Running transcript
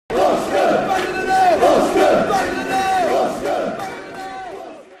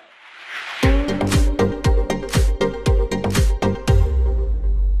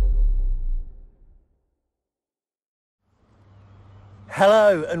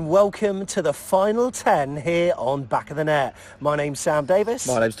Hello and welcome to the final 10 here on Back of the Net. My name's Sam Davis.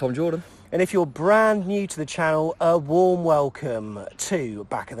 My name's Tom Jordan. And if you're brand new to the channel, a warm welcome to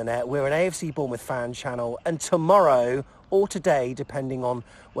Back of the Net. We're an AFC Bournemouth fan channel, and tomorrow, or today, depending on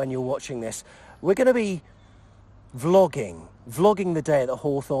when you're watching this, we're going to be vlogging the day at the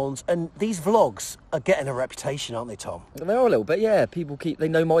Hawthorns, and these vlogs are getting a reputation, aren't they, Tom? They are a little bit, yeah. They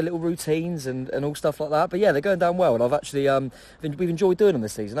know my little routines and all stuff like that. But yeah, they're going down well, and I've actually we've enjoyed doing them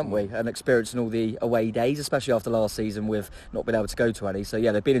this season, haven't we? And experiencing all the away days, especially after last season with not being able to go to any. So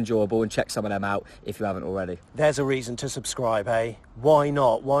yeah, they've been enjoyable, and check some of them out if you haven't already. There's a reason to subscribe, eh? Why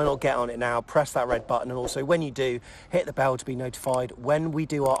not? Why not get on it now? Press that red button, and also when you do, hit the bell to be notified when we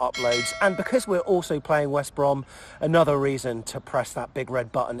do our uploads. And because we're also playing West Brom, another reason to press that big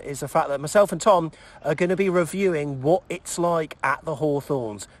red button is the fact that myself and Tom are going to be reviewing what it's like at the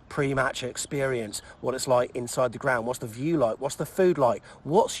Hawthorns, pre-match experience, what it's like inside the ground, what's the view like, what's the food like,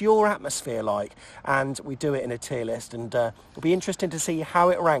 what's your atmosphere like, and we do it in a tier list, and it'll be interesting to see how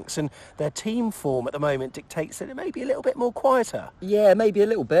it ranks. And their team form at the moment dictates that it may be a little bit more quieter. Yeah, maybe a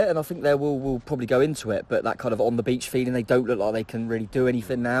little bit, and I think we'll probably go into it, but that kind of on the beach feeling, they don't look like they can really do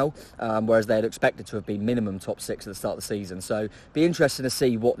anything now, whereas they'd expected to have been minimum top six at the start of the season. So be interesting to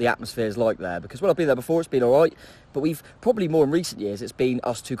see what the atmosphere is like there, because when I've been there before, it's been all right, but we've probably more in recent years, it's been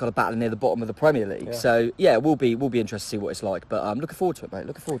us two kind of battling near the bottom of the Premier League. Yeah. So yeah, we'll be interested to see what it's like, but I'm looking forward to it, mate.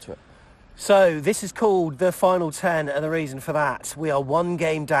 Looking forward to it. So this is called the final 10, and the reason for that, we are one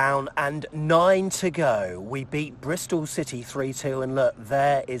game down and 9 to go. We beat Bristol City 3-2, and look,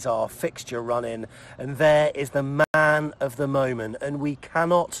 there is our fixture running, and there is the man of the moment, and we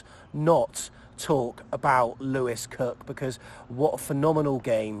cannot not talk about Lewis Cook, because what a phenomenal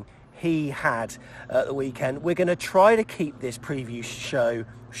game he had at the weekend. We're going to try to keep this preview show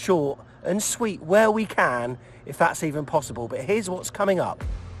short and sweet where we can, if that's even possible, but here's what's coming up.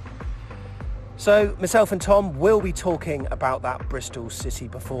 So myself and Tom will be talking about that Bristol City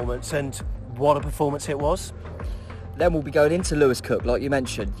performance, and what a performance it was. Then we'll be going into Lewis Cook, like you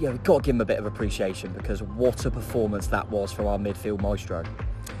mentioned. Yeah, we've got to give him a bit of appreciation, because what a performance that was from our midfield maestro.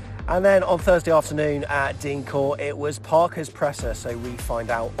 And then on Thursday afternoon at Dean Court, it was Parker's presser, so we find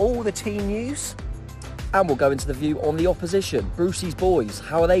out all the team news. And we'll go into the view on the opposition. Brucey's boys,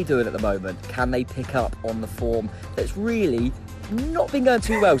 how are they doing at the moment? Can they pick up on the form that's really not been going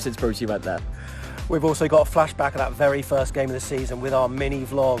too well since Brucey went there? We've also got a flashback of that very first game of the season with our mini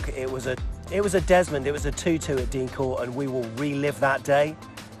vlog. It was a Desmond, it was a 2-2 at Dean Court, and we will relive that day.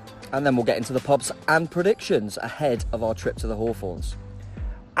 And then we'll get into the pubs and predictions ahead of our trip to the Hawthorns.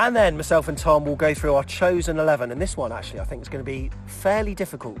 And then myself and Tom will go through our chosen 11, and this one actually I think is going to be fairly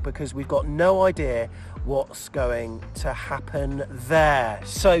difficult because we've got no idea what's going to happen there.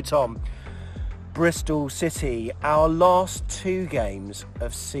 So Tom, Bristol City, our last two games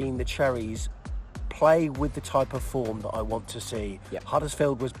have seen the Cherries play with the type of form that I want to see. Yep.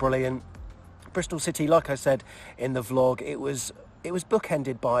 Huddersfield was brilliant. Bristol City, like I said in the vlog, it was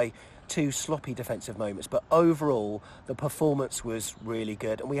bookended by two sloppy defensive moments, but overall the performance was really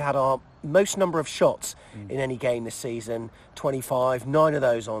good, and we had our most number of shots in any game this season, 25, 9 of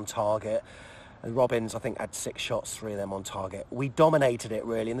those on target, and Robbins I think had 6 shots, 3 of them on target. We dominated it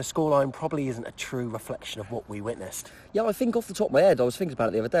really, and the scoreline probably isn't a true reflection of what we witnessed. Yeah, I think off the top of my head, I was thinking about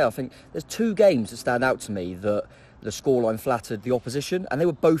it the other day, I think there's 2 games that stand out to me that the scoreline flattered the opposition, and they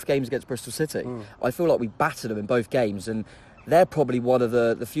were both games against Bristol City. I feel like we battered them in both games, and they're probably one of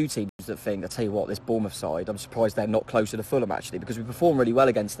the few teams that think, I tell you what, this Bournemouth side, I'm surprised they're not closer to Fulham actually, because we performed really well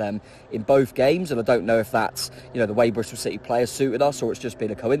against them in both games, and I don't know if that's, the way Bristol City players suited us, or it's just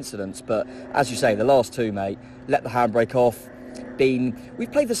been a coincidence. But as you say, the last 2, mate, let the handbrake off.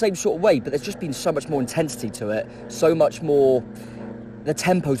 We've played the same sort of way, but there's just been so much more intensity to it, so much more, the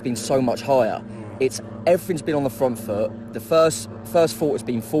tempo's been so much higher. Everything's been on the front foot. The first thought has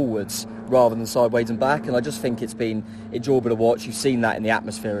been forwards rather than sideways and back, and I just think it's been enjoyable to watch. You've seen that in the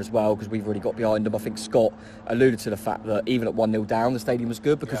atmosphere as well, because we've really got behind them. I think Scott alluded to the fact that even at 1-0 down, the stadium was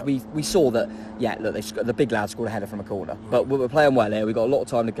good, because we saw that, look, the big lad scored a header from a corner. But we were playing well here, we got a lot of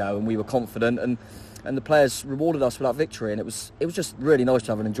time to go, and we were confident, and the players rewarded us for that victory, and it was just really nice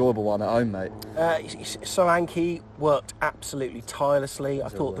to have an enjoyable one at home, mate. Solanke worked absolutely tirelessly. I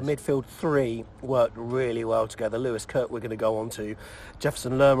thought the midfield 3 worked really well together. Lewis Cook we're going to go on to.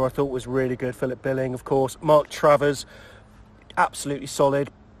 Jefferson Lerma I thought was really good. Philip Billing, of course. Mark Travers, absolutely solid,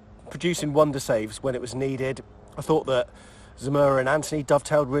 producing wonder saves when it was needed. I thought that Zemura and Anthony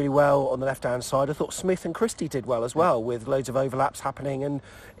dovetailed really well on the left-hand side. I thought Smith and Christie did well as well, with loads of overlaps happening, and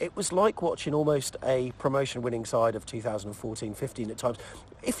it was like watching almost a promotion-winning side of 2014-15 at times.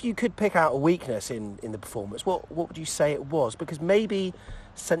 If you could pick out a weakness in the performance, what would you say it was? Because maybe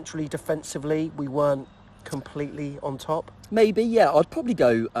centrally defensively we weren't completely on top. Maybe, yeah. I'd probably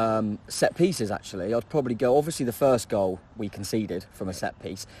go set pieces, actually. I'd probably go, obviously, the first goal we conceded from a set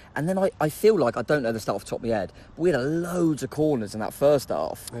piece. And then I feel like, I don't know the start off the top of my head, but we had loads of corners in that first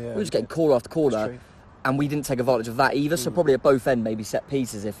half. Yeah, we were just getting corner after corner. And we didn't take advantage of that either. So probably at both ends, maybe set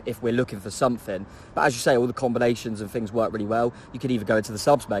pieces if we're looking for something. But as you say, all the combinations and things work really well. You could even go into the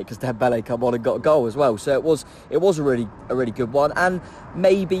subs, mate, because Dembele come on and got a goal as well. So it was a really good one. And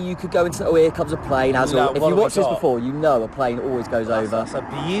maybe you could go into, here comes a plane. If you watched this before, you know a plane always goes over. That's a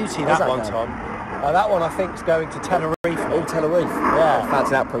beauty, that one, Tom. That one, I think, is going to Tenerife. Oh, Tenerife. Yeah. Fancy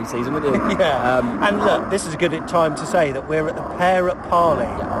that pre-season, wouldn't you? Yeah. And look, this is a good time to say that we're at the Pear at Parley.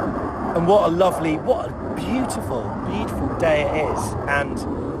 Yeah. And what a beautiful, beautiful day it is.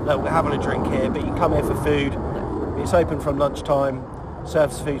 And look, we're having a drink here, but you can come here for food. It's open from lunchtime,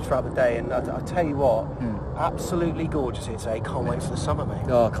 serves food throughout the day. And I tell you what, absolutely gorgeous here today. Can't wait for the summer, mate.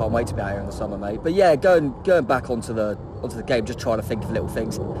 Oh, I can't wait to be out here in the summer, mate. But yeah, going back onto the game, just trying to think of little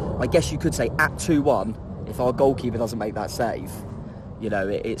things. I guess you could say at 2-1, if our goalkeeper doesn't make that save, you know,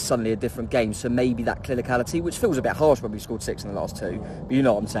 it's suddenly a different game. So maybe that clinicality, which feels a bit harsh when we scored 6 in the last 2, but you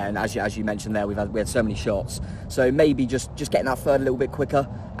know what I'm saying. As you mentioned there, we had so many shots. So maybe just getting that third a little bit quicker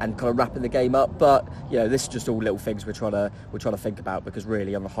and kind of wrapping the game up. But you know, this is just all little things we're trying to think about, because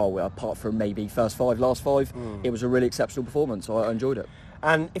really, on the whole, apart from maybe first 5, last 5, it was a really exceptional performance. I enjoyed it.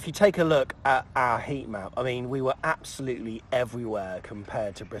 And if you take a look at our heat map, I mean, we were absolutely everywhere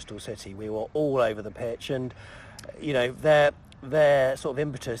compared to Bristol City. We were all over the pitch, and you know, their sort of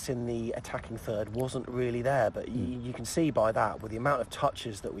impetus in the attacking third wasn't really there, but you can see by that, with the amount of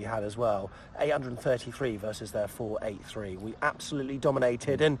touches that we had as well, 833 versus their 483. We absolutely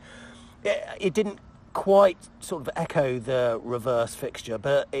dominated, and it didn't quite sort of echo the reverse fixture,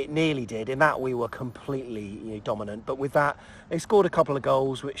 but it nearly did. In that, we were completely dominant. But with that, they scored a couple of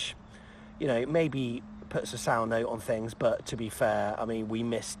goals, which, you know, maybe puts a sour note on things. But to be fair, I mean, we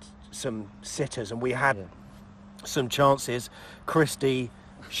missed some sitters, and we had some chances. Christie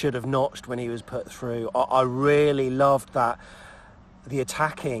should have notched when he was put through. I really loved that, the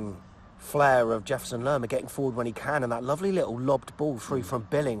attacking flair of Jefferson Lerma getting forward when he can, and that lovely little lobbed ball through from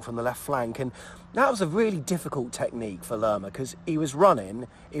Billing from the left flank. And that was a really difficult technique for Lerma, because he was running,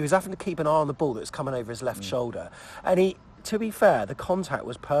 he was having to keep an eye on the ball that was coming over his left shoulder, and to be fair, the contact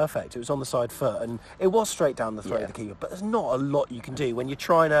was perfect. It was on the side foot, and it was straight down the throat of the keeper. But there's not a lot you can do when you're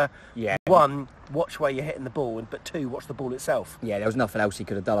trying to, one, watch where you're hitting the ball, but two, watch the ball itself. Yeah, there was nothing else he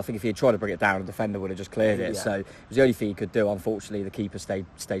could have done. I think if he had tried to bring it down, the defender would have just cleared it. So it was the only thing he could do. Unfortunately, the keeper stayed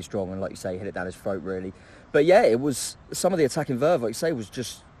strong, and like you say, hit it down his throat, really. But yeah, it was, some of the attacking verve, like you say,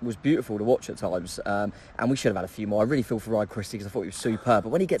 was beautiful to watch at times, and we should have had a few more. I really feel for Ryan Christie, because I thought he was superb, but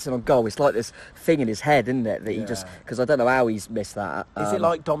when he gets in on goal, it's like this thing in his head, isn't it, that he just, because I don't know how he's missed that. Is it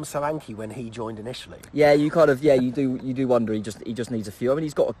like Dom Solanke when he joined initially? Yeah, you do wonder. He just needs a few. I mean,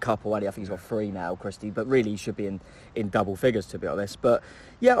 he's got a couple, and I think he's got 3 now, Christie, but really he should be in double figures, to be honest. But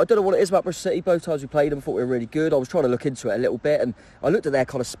yeah, I don't know what it is about Bristol City. Both times we played them, I thought we were really good. I was trying to look into it a little bit, and I looked at their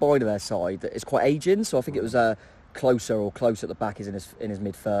kind of spine of their side. It's quite ageing, so I think it was close at the back is in his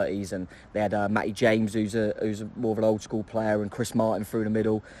mid-30s, and they had Matty James, who's more of an old school player, and Chris Martin through the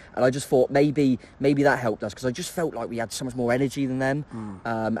middle, and I just thought maybe that helped us, because I just felt like we had so much more energy than them,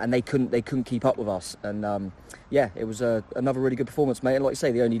 and they couldn't keep up with us, and it was another really good performance, mate. And like I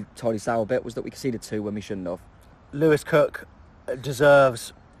say, the only tiny sour bit was that we conceded 2 when we shouldn't have. Lewis Cook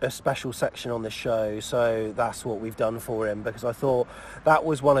deserves a special section on this show, so that's what we've done for him, because I thought that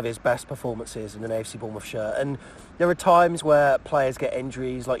was one of his best performances in an AFC Bournemouth shirt. And there are times where players get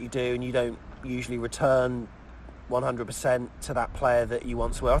injuries like you do, and you don't usually return 100% to that player that you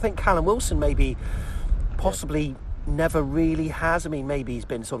once were. I think Callum Wilson possibly never really has. I mean, maybe he's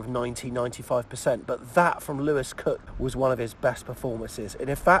been sort of 95%, but that from Lewis Cook was one of his best performances. And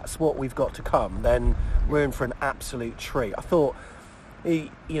if that's what we've got to come, then we're in for an absolute treat. I thought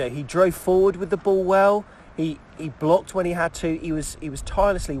he drove forward with the ball well. He blocked when he had to. He was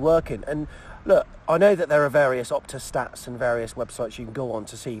tirelessly working. And look, I know that there are various Opta stats and various websites you can go on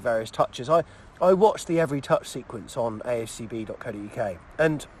to see various touches. I watched the every touch sequence on afcb.co.uk,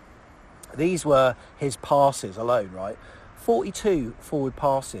 and these were his passes alone, right? 42 forward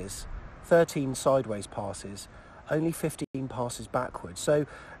passes, 13 sideways passes, only 15 passes backwards. So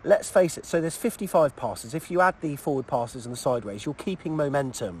let's face it, so there's 55 passes. If you add the forward passes and the sideways, you're keeping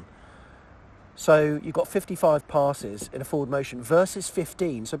momentum So you've got 55 passes in a forward motion versus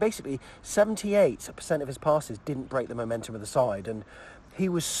 15. So basically 78% of his passes didn't break the momentum of the side. And he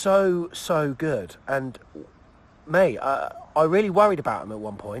was so good. And, mate, I really worried about him at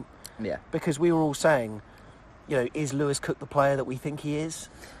one point. Yeah. Because we were all saying, is Lewis Cook the player that we think he is?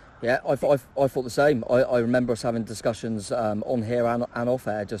 Yeah, I thought the same. I remember us having discussions on here and off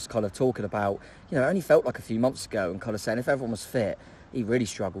air, just kind of talking about, it only felt like a few months ago, and kind of saying if everyone was fit, he really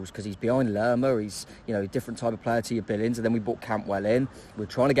struggles because he's behind Lerma. He's, a different type of player to your Billings. And then we brought Cantwell in. We were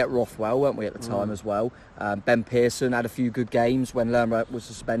trying to get Rothwell, weren't we, at the time as well? Ben Pearson had a few good games when Lerma was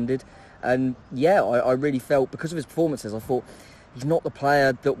suspended. And yeah, I really felt, because of his performances, I thought he's not the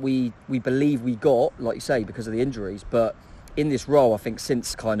player that we believe we got, like you say, because of the injuries. But in this role, I think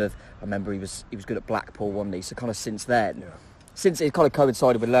since I remember he was good at Blackpool, wasn't he? So kind of since then, since it kind of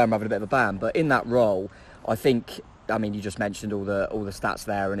coincided with Lerma having a bit of a ban, but in that role, I think, you just mentioned all the stats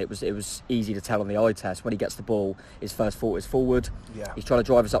there, and it was easy to tell on the eye test. When he gets the ball, his first thought is forward. Yeah. He's trying to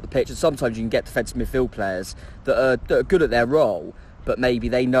drive us up the pitch, and sometimes you can get defensive midfield players that are good at their role, but maybe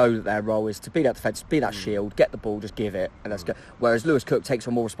they know that their role is to be that defence, be that shield, get the ball, just give it, and let's go. Whereas Lewis Cook takes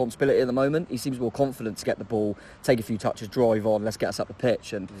on more responsibility at the moment. He seems more confident to get the ball, take a few touches, drive on, let's get us up the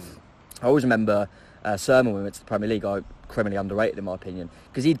pitch. And I always remember Sermon, when we went to the Premier League, I criminally underrated in my opinion,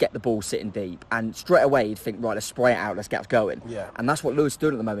 because he'd get the ball sitting deep, and straight away he'd think, right, let's spray it out, let's get us going. Yeah. And that's what Lewis is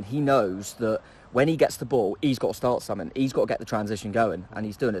doing at the moment. He knows that when he gets the ball, he's got to start something. He's got to get the transition going, and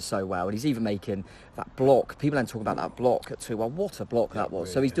he's doing it so well. And he's even making that block. People don't talk about that block at 2. Well, what a block that was.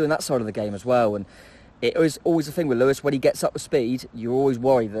 Really, so he's doing that side of the game as well. And it was always the thing with Lewis, when he gets up to speed, you're always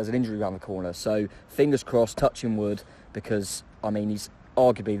worried there's an injury around the corner. So fingers crossed, touching wood, because, he's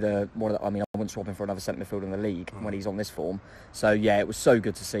arguably I wouldn't swap him for another centre midfielder in the league when he's on this form. So, yeah, it was so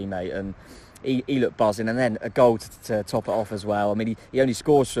good to see, mate. And he looked buzzing, and then a goal to top it off as well. He only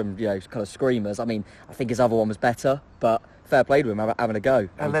scores from kind of screamers. I think his other one was better, but fair play to him having a go.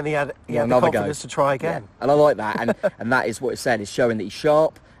 And then he had the confidence to try again. Yeah. And I like that, and that is what it said. It's showing that he's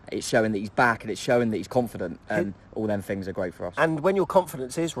sharp, it's showing that he's back, and it's showing that he's confident, and all them things are great for us. And when your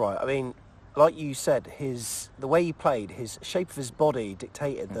confidence is right, like you said, the way he played, his shape of his body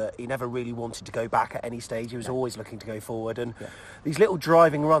dictated that he never really wanted to go back at any stage. He was always looking to go forward. And these little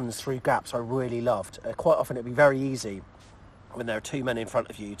driving runs through gaps I really loved. Quite often it'd be very easy when there are two men in front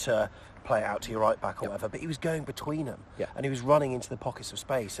of you to play it out to your right back or whatever, but he was going between them and he was running into the pockets of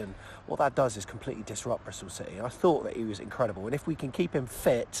space, and what that does is completely disrupt Bristol City. And I thought that he was incredible, and if we can keep him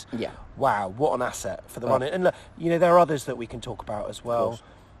fit, wow, what an asset for the running. And look, there are others that we can talk about as well.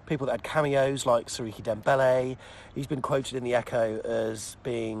 People that had cameos like Sariki Dembele. He's been quoted in the Echo as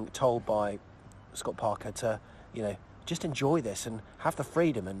being told by Scott Parker to, just enjoy this and have the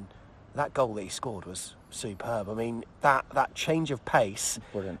freedom. And that goal that he scored was superb. That change of pace,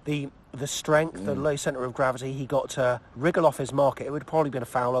 brilliant. The strength, the low centre of gravity, he got to wriggle off his marker. It would have probably been a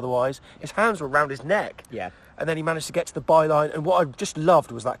foul otherwise. His hands were around his neck. Yeah. And then he managed to get to the byline. And what I just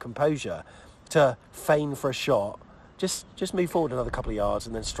loved was that composure to feign for a shot. Just move forward another couple of yards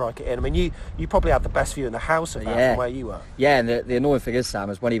and then strike it in. You probably had the best view in the house of that from where you were. Yeah, and the annoying thing is,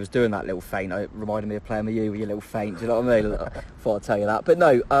 Sam, is when he was doing that little feint, it reminded me of playing with you with your little feint. Do you know what I mean? I thought I'd tell you that. But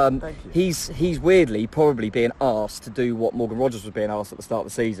no, he's weirdly probably being asked to do what Morgan Rogers was being asked at the start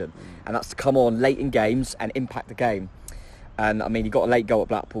of the season, and that's to come on late in games and impact the game. And he got a late goal at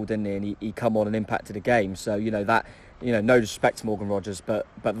Blackpool, didn't he? And he come on and impacted the game. So no disrespect to Morgan Rogers, but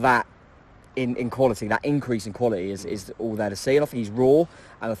that. In quality, that increase in quality is all there to see. And I think he's raw,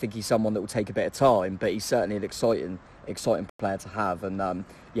 and I think he's someone that will take a bit of time, but he's certainly an exciting player to have. And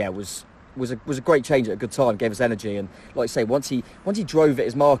was a great change at a good time, gave us energy. And like I say, once he drove at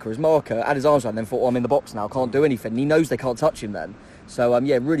his marker had his arms around, then thought, I'm in the box now, can't do anything. And he knows they can't touch him then. So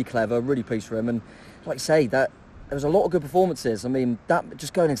really clever, really pleased for him. And like I say, that there was a lot of good performances. That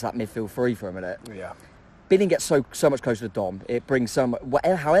just going into that midfield three for a minute. Yeah. Billing gets so much closer to Dom. It brings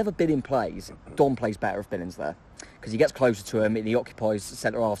however Billing plays, Dom plays better if Billing's there, because he gets closer to him and he occupies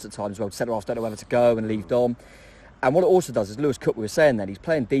centre halves at times as well. Centre halves don't know whether to go and leave Dom. And what it also does is Lewis Cook, we were saying then, he's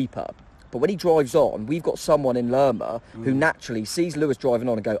playing deeper. But when he drives on, we've got someone in Lerma who naturally sees Lewis driving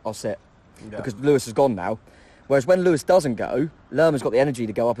on and go, I'll sit, because Lewis has gone now. Whereas when Lewis doesn't go, Lerma's got the energy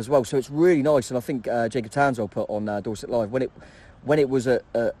to go up as well. So it's really nice. And I think Jacob Townsville put on Dorset Live, when it was at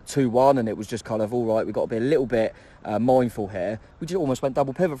 2-1 and it was just kind of, all right, we've got to be a little bit mindful here, we just almost went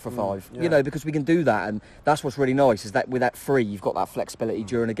double pivot for 5, because we can do that. And that's what's really nice, is that with that 3, you've got that flexibility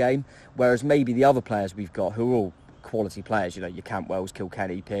during a game, whereas maybe the other players we've got, who are all quality players, your Cantwells,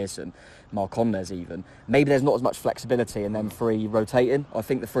 Kilkenny, Pearson, Mark Onnes even, maybe there's not as much flexibility in them 3 rotating. I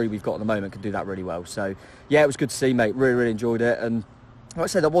think the 3 we've got at the moment can do that really well. So, it was good to see, mate. Really, really enjoyed it. And Like I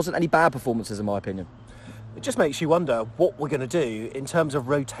said, there wasn't any bad performances in my opinion. It just makes you wonder what we're going to do in terms of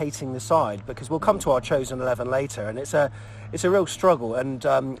rotating the side, because we'll come to our chosen 11 later, and it's a real struggle. And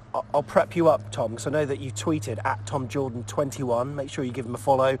I'll prep you up, Tom, because I know that you tweeted at TomJordan21. Make sure you give him a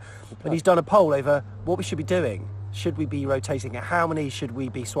follow. And he's done a poll over what we should be doing. Should we be rotating? How many should we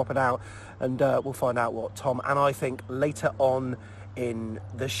be swapping out? And we'll find out what Tom and I think later on in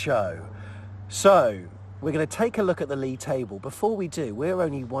the show. So we're going to take a look at the league table. Before we do, we're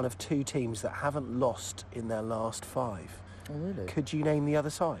only one of 2 teams that haven't lost in their last 5. Oh, really? Could you name the other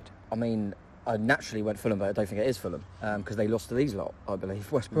side? I mean, I naturally went Fulham, but I don't think it is Fulham, because they lost to these lot, I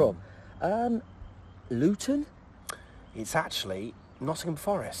believe, West Brom. Luton? It's actually Nottingham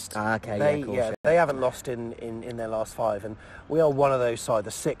Forest. Okay, they, of course. They haven't lost in their last 5, and we are one of those side.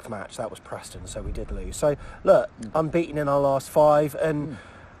 The 6th match, that was Preston, so we did lose. So, look, unbeaten in our last 5, and,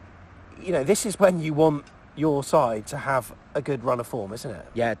 you know, this is when you want your side to have a good run of form, isn't it?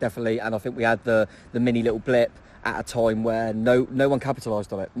 Yeah, definitely, and I think we had the mini little blip at a time where no one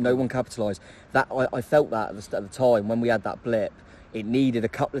capitalised on it. No one capitalised. That I felt that at the time when we had that blip, it needed a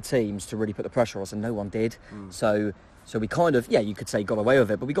couple of teams to really put the pressure on us, and no one did. So we kind of, you could say got away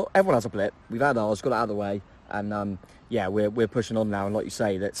with it, but everyone has a blip. We've had ours, got it out of the way, and we're pushing on now. And like you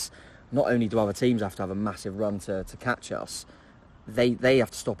say, that's not only do other teams have to have a massive run to catch us, they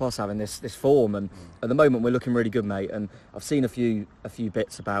have to stop us having this form. And at the moment, we're looking really good, mate. And I've seen a few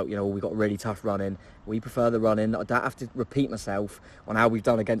bits about, you know, we got a really tough run-in. We prefer the run-in. I don't have to repeat myself on how we've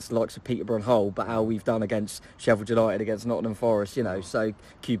done against the likes of Peterborough and Hull, but how we've done against Sheffield United, against Nottingham Forest, you know. So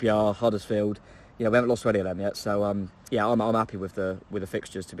QPR, Huddersfield, you know, we haven't lost any of them yet. So I'm happy with the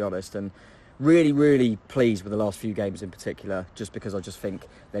fixtures, to be honest, and really, really pleased with the last few games in particular, just because I just think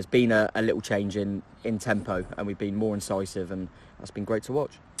there's been a little change in tempo, and we've been more incisive, and that's been great to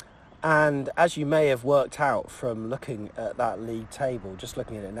watch. And as you may have worked out from looking at that league table, just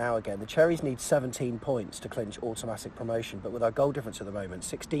looking at it now again, the Cherries need 17 points to clinch automatic promotion, but with our goal difference at the moment,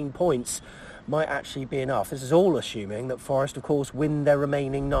 16 points might actually be enough. This is all assuming that Forest, of course, win their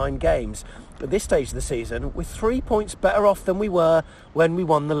remaining 9 games. At this stage of the season, we're 3 points better off than we were when we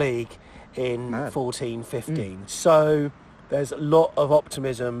won the league in 14-15. So there's a lot of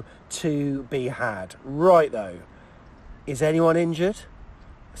optimism to be had. Right, though, is anyone injured?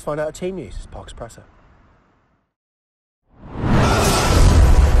 Let's find out at Team News. It's Park Espresso.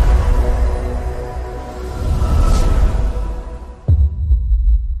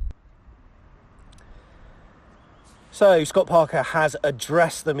 So Scott Parker has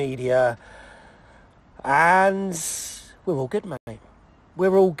addressed the media, and we're all good, mate.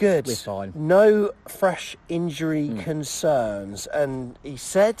 We're all good. We're fine. No fresh injury concerns. And he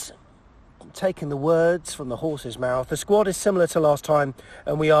said, taking the words from the horse's mouth, the squad is similar to last time,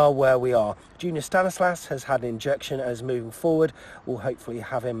 and we are where we are. Junior Stanislas has had an injection and is moving forward. We'll hopefully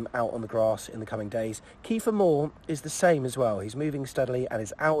have him out on the grass in the coming days. Kiefer Moore is the same as well. He's moving steadily and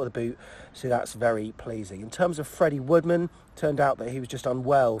is out of the boot, so that's very pleasing. In terms of Freddie Woodman, turned out that he was just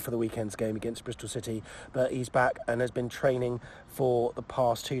unwell for the weekend's game against Bristol City, but he's back and has been training for the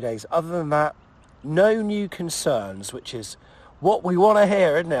past 2 days. Other than that, no new concerns, which is what we want to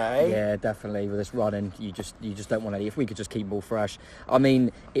hear, isn't it? Eh? Yeah, definitely. With this running, you just don't want any. If we could just keep them all fresh. I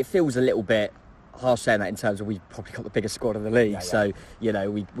mean, it feels a little bit harsh saying that in terms of we've probably got the biggest squad in the league. Yeah. So, you know,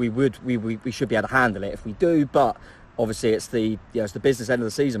 we should be able to handle it if we do. But obviously, it's the business end of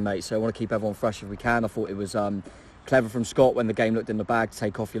the season, mate. So I want to keep everyone fresh if we can. I thought it was clever from Scott when the game looked in the bag to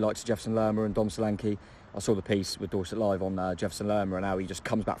take off your likes of Jefferson Lerma and Dom Solanke. I saw the piece with Dorset Live on Jefferson Lerma and how he just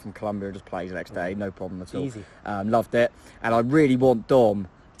comes back from Colombia and just plays the next day, no problem at all. Easy. Loved it. And I really want Dom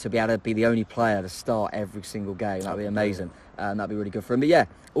to be able to be the only player to start every single game. That'd be amazing. That'd be really good for him. But yeah,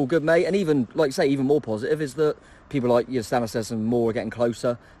 all good, mate. And even, like you say, even more positive is that people like Stanislas and Moore are getting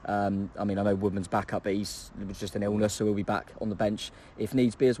closer. I mean, I know Woodman's back up, but it was just an illness, so he'll be back on the bench if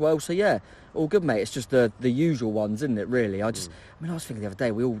needs be as well. So yeah, all good, mate. It's just the usual ones, isn't it, really? I was thinking the other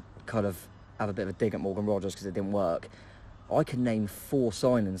day, we all kind of have a bit of a dig at Morgan Rogers because it didn't work. I can name 4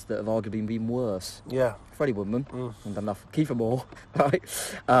 signings that have arguably been worse. Yeah. Freddie Woodman, and enough. Kiefer Moore, right?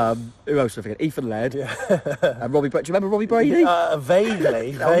 Who else have I forget? Ethan Laird. Yeah. And Robbie Brady. Do you remember Robbie Brady?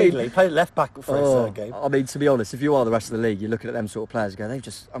 Vaguely. Played left back for his third game. I mean, to be honest, if you are the rest of the league, you're looking at them sort of players and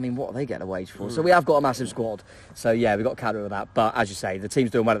go, what are they getting a wage for? So we have got a massive squad. So yeah, we've got to counter with that. But as you say, the team's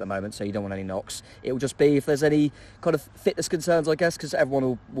doing well at the moment, so you don't want any knocks. It will just be if there's any kind of fitness concerns, I guess, because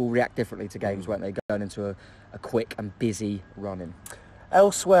everyone will react differently to games, won't they? Going into a quick and busy run-in.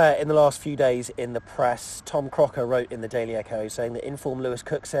 Elsewhere in the last few days in the press, Tom Crocker wrote in the Daily Echo saying that informed Lewis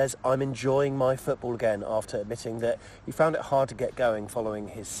Cook says, "I'm enjoying my football again," after admitting that he found it hard to get going following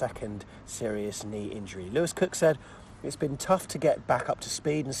his second serious knee injury. Lewis Cook said, It's been tough to get back up to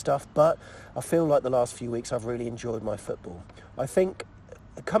speed and stuff, but I feel like the last few weeks I've really enjoyed my football. I think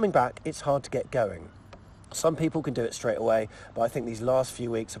coming back, it's hard to get going. Some people can do it straight away, but I think these last few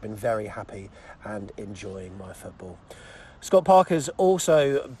weeks I've been very happy and enjoying my football. Scott Parker's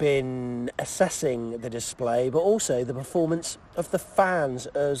also been assessing the display, but also the performance of the fans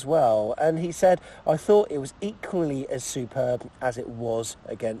as well. And he said, I thought it was equally as superb as it was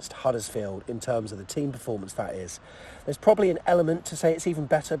against Huddersfield in terms of the team performance, that is. There's probably an element to say it's even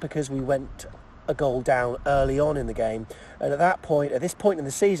better because we went a goal down early on in the game. And at this point in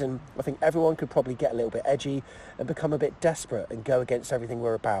the season, I think everyone could probably get a little bit edgy and become a bit desperate and go against everything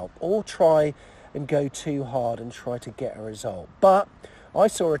we're about, or try and go too hard and try to get a result. But I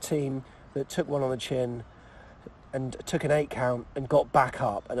saw a team that took one on the chin and took an 8 count and got back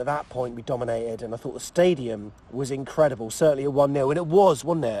up, and at that point we dominated, and I thought the stadium was incredible, certainly at 1-0, and it was,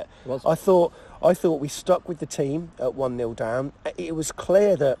 wasn't it? It was. I thought we stuck with the team at 1-0 down. It was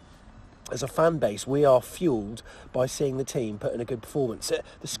clear that as a fan base, we are fuelled by seeing the team put in a good performance.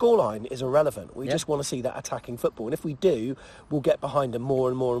 The scoreline is irrelevant. We just want to see that attacking football. And if we do, we'll get behind them more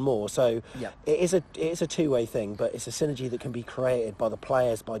and more and more. So it is a two-way thing, but it's a synergy that can be created by the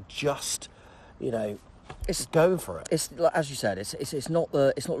players by just, it's going for it. It's like, as you said, it's not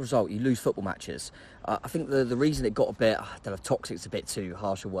the result. You lose football matches. I think the reason it got a bit, I don't know if toxic's a bit too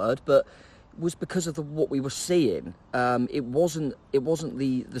harsh a word, but was because of what we were seeing. It wasn't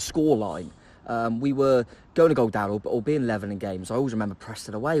the score line. We were going to go down or being level in games. I always remember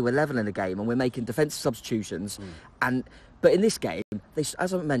Preston away. We're level in the game and we're making defensive substitutions. But in this game,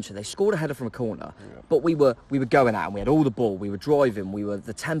 as I mentioned, they scored a header from a corner. But we were going out and we had all the ball. We were driving.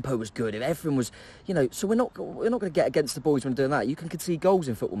 The tempo was good. Everything was, So we're not going to get against the boys when doing that. You can concede goals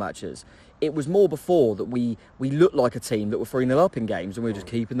in football matches. It was more before that we looked like a team that were 3-0 up in games and we were just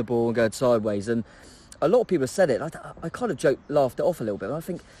keeping the ball and going sideways. And a lot of people have said it. I kind of laughed it off a little bit. I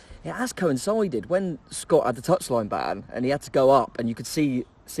think it has coincided when Scott had the touchline ban and he had to go up, and you could see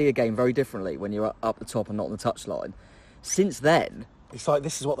a game very differently when you're up the top and not on the touchline. Since then, it's like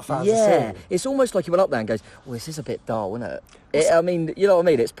this is what the fans are saying. It's almost like he went up there and goes, well, this is a bit dull, isn't it? I mean, you know what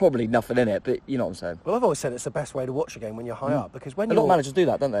I mean? It's probably nothing in it, but you know what I'm saying. Well, I've always said it's the best way to watch a game when you're high up, because when a lot of managers do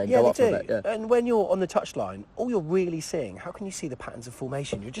that, don't they? Yeah, go they up do. A bit, And when you're on the touchline, all you're really seeing, how can you see the patterns of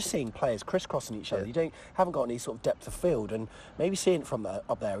formation? You're just seeing players crisscrossing each other. You haven't got any sort of depth of field, and maybe seeing it from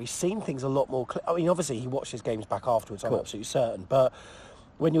up there, he's seen things a lot more. I mean, obviously he watched his games back afterwards. I'm absolutely certain, but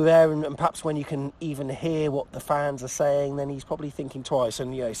when you're there and perhaps when you can even hear what the fans are saying, then he's probably thinking twice.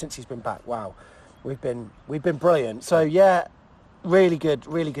 And since he's been back, wow, we've been brilliant. So really good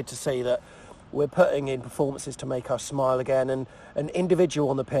to see that we're putting in performances to make us smile again. And an individual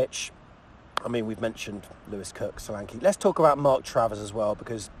on the pitch, I mean, we've mentioned Lewis Cook, Solanke. Let's talk about Mark Travers as well,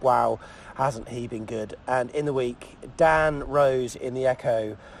 because wow, hasn't he been good? And in the week, Dan Rose in the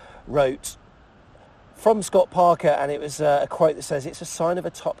Echo wrote from Scott Parker, and it was a quote that says, it's a sign of a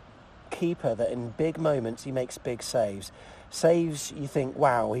top keeper that in big moments he makes big saves. Saves you think,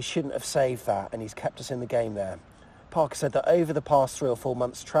 wow, he shouldn't have saved that, and he's kept us in the game there. Parker said that over the past 3 or 4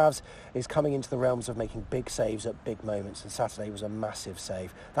 months, Travs is coming into the realms of making big saves at big moments, and Saturday was a massive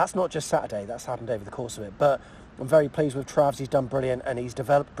save. That's not just Saturday, that's happened over the course of it, but I'm very pleased with Travs. He's done brilliant, and he's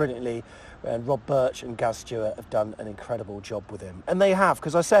developed brilliantly, and Rob Birch and Gaz Stewart have done an incredible job with him. And they have,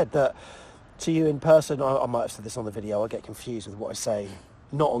 because I said that to you in person, I might have said this on the video, I get confused with what I say,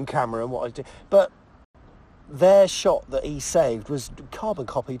 not on camera, and what I do, but their shot that he saved was carbon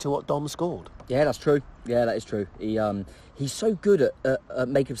copy to what Dom scored. Yeah, that's true. Yeah, that is true. He's so good at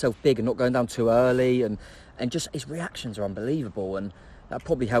making himself big and not going down too early, and just his reactions are unbelievable, and that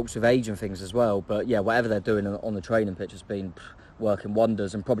probably helps with age and things as well. But yeah, whatever they're doing on the training pitch has been working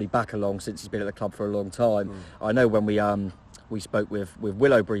wonders, and probably back along since he's been at the club for a long time. I know when we spoke with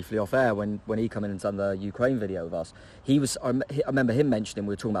Willow briefly off air when he came in and done the Ukraine video with us. I remember him mentioning,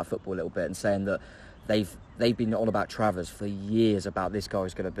 we were talking about football a little bit and saying that they've been on about Travers for years about this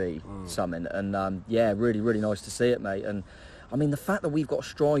guy's going to be something. And really, really nice to see it, mate. And I mean, the fact that we've got a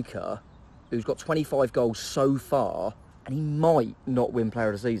striker who's got 25 goals so far, and he might not win Player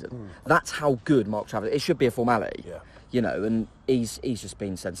of the Season. That's how good Mark Travers. It should be a formality. Yeah. And he's just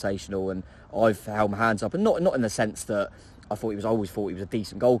been sensational, and I've held my hands up, and not in the sense that I always thought he was a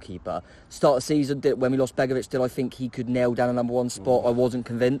decent goalkeeper. Start of the season, when we lost Begovic, did I think he could nail down a number 1 spot? I wasn't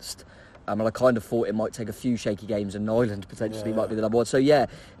convinced. And I kind of thought it might take a few shaky games, and Nyland potentially might be the number 1. So yeah,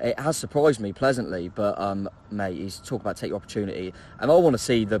 it has surprised me pleasantly. But mate, he's talking about take your opportunity, and I want to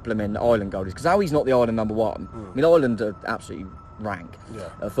see the blooming Ireland goalies, because how he's not the Ireland number 1. I mean, Ireland are absolutely rank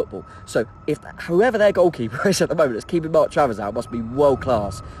at football. So if whoever their goalkeeper is at the moment that's keeping Mark Travers out must be world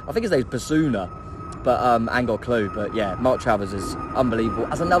class. I think his name's Basuna. but ain't got a clue. But yeah, Mark Travers is unbelievable.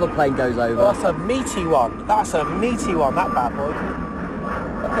 As another plane goes over. Well, that's a meaty one. That bad boy.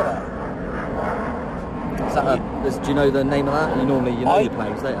 Look at that. Do you know the name of that? You know your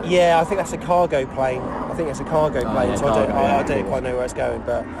planes, don't you? Yeah, I think that's a cargo plane. So I don't quite know where it's going,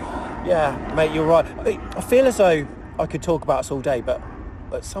 but yeah, mate, you're right. I feel as though I could talk about us all day, but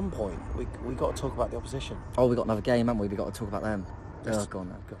at some point we got to talk about the opposition. Oh, we got another game, haven't we? We got to talk about them. Oh, go on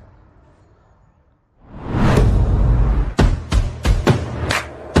now. Go on.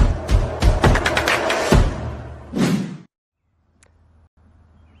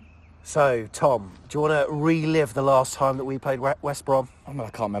 So, Tom, do you want to relive the last time that we played West Brom? I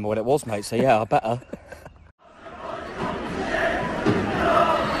can't remember what it was, mate, so yeah, I better.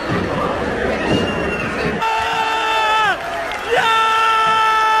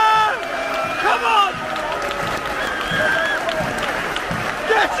 Come on!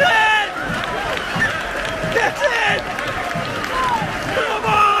 Get in! Get in! Come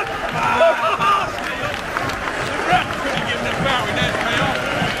on! The ref could have given a foul in there to pay off.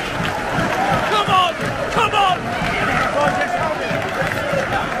 Come on!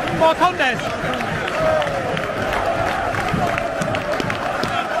 Marcondes!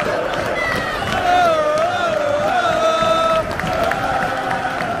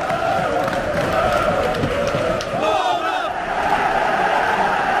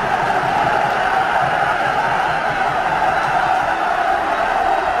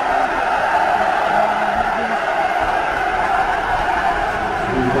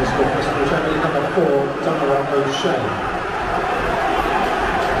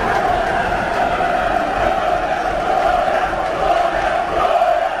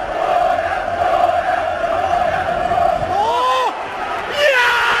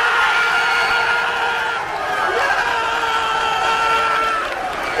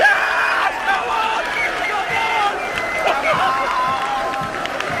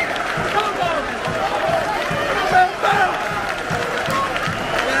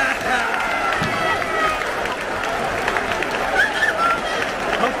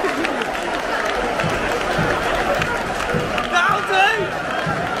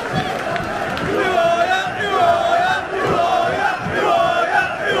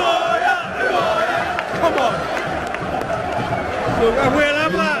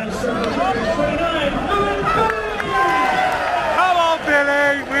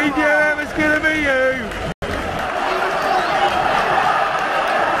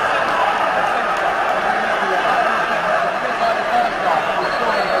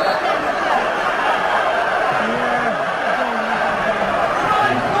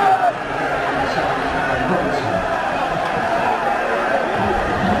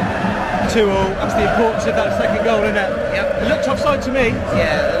 That's the importance of that second goal, isn't it? Yep. It looked offside to me.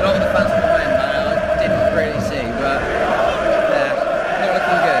 Yeah, a lot of the fans complained about it. I didn't really see, but yeah, not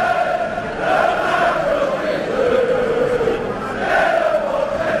looking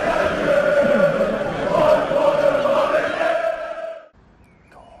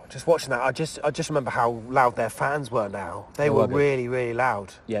good. Just watching that, I just remember how loud their fans were now. They were really, really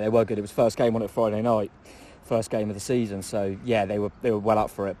loud. Yeah, they were good. It was first game on it Friday night. First game of the season, so yeah, they were well up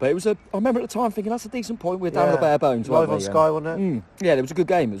for it. But it was I remember at the time thinking that's a decent point. We're down to the bare bones. Live on Sky, wasn't it? Yeah, it was a good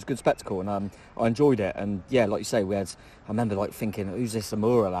game. It was a good spectacle, and I enjoyed it. And yeah, like you say, I remember like thinking, who's this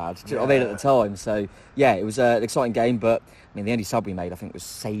Zemura lad? Do you know what I mean at the time? So yeah, it was an exciting game. But I mean, the only sub we made, I think, was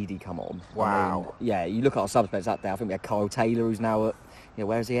Sadie come on. Wow. I mean, yeah, you look at our subs that day. I think we had Kyle Taylor, who's now at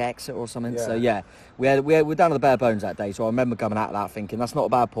where's he, Exeter or something. Yeah. So yeah, we're down to the bare bones that day. So I remember coming out of that thinking that's not a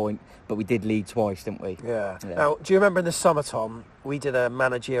bad point, but we did lead twice, didn't we? Yeah. Now, do you remember in the summer, Tom, we did a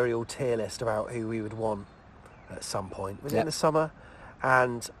managerial tier list about who we would want at some point. Was it in the summer?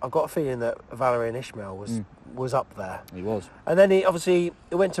 And I've got a feeling that Valerian Ismail was up there. He was. And then he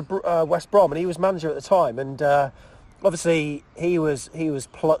went to West Brom, and he was manager at the time. And obviously he was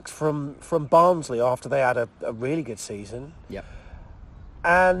plucked from Barnsley after they had a really good season. Yep.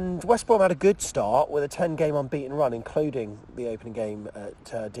 And West Brom had a good start with a 10-game unbeaten run, including the opening game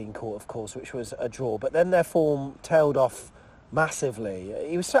at Dean Court, of course, which was a draw. But then their form tailed off massively.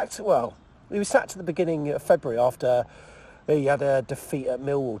 He was sacked at the beginning of February after he had a defeat at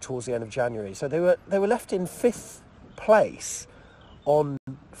Millwall towards the end of January. So they were left in 5th place on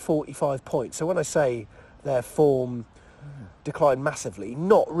 45 points. So when I say their form declined massively,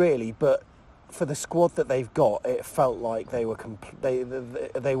 not really, but for the squad that they've got, it felt like they were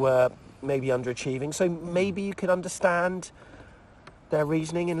they were maybe underachieving. So maybe you could understand their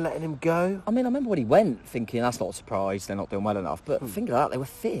reasoning in letting him go? I mean, I remember when he went thinking, that's not a surprise, they're not doing well enough. But think of that, they were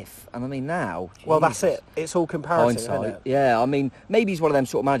 5th. And I mean, now... Well, that's Jesus. it. It's all comparative, isn't Hindsight. it? Yeah, I mean, maybe he's one of them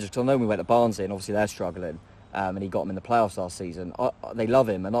sort of managers, because I know when we went to Barnsley, and obviously they're struggling, and he got them in the playoffs last season. They love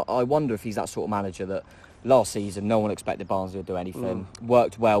him, and I wonder if he's that sort of manager that last season no one expected Barnsley to do anything.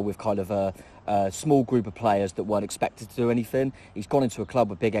 Worked well with kind of a small group of players that weren't expected to do anything. He's gone into a club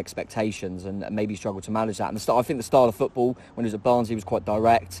with big expectations and maybe struggled to manage that. And I think the style of football when he was at Barnsley was quite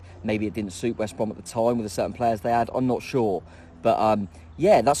direct. Maybe it didn't suit West Brom at the time with the certain players they had. I'm not sure. But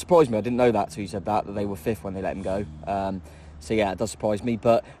yeah, that surprised me. I didn't know that till you said that they were 5th when they let him go. So yeah, it does surprise me.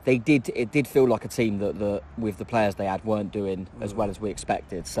 But it did feel like a team that with the players they had weren't doing as well as we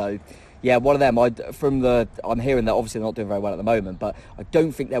expected. So yeah, one of them. I'm hearing that obviously they're not doing very well at the moment, but I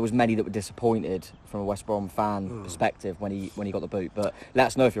don't think there was many that were disappointed from a West Brom fan perspective when he got the boot. But let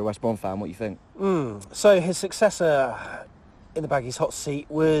us know if you're a West Brom fan what you think. So his successor in the Baggies' hot seat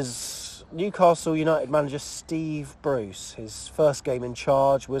was Newcastle United manager Steve Bruce. His first game in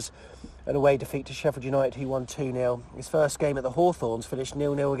charge was an away defeat to Sheffield United, who won 2-0. His first game at the Hawthorns finished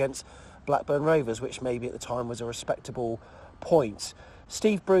 0-0 against Blackburn Rovers, which maybe at the time was a respectable point.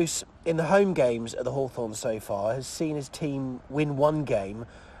 Steve Bruce, in the home games at the Hawthorns so far, has seen his team win one game,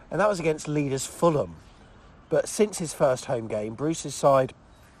 and that was against leaders Fulham. But since his first home game, Bruce's side,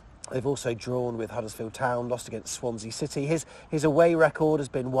 they've also drawn with Huddersfield Town, lost against Swansea City. His away record has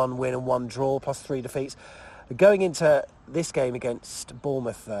been 1 win and 1 draw, plus 3 defeats. Going into this game against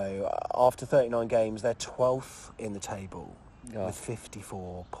Bournemouth, though, after 39 games, they're 12th in the table. With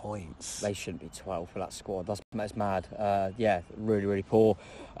 54 points. They shouldn't be 12 for that squad. That's mad. Yeah, really, really poor.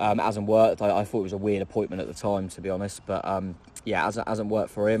 It hasn't worked. I thought it was a weird appointment at the time, to be honest. But yeah, it hasn't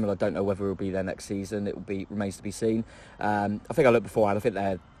worked for him, and I don't know whether he'll be there next season. It remains to be seen. I think I looked beforehand. I think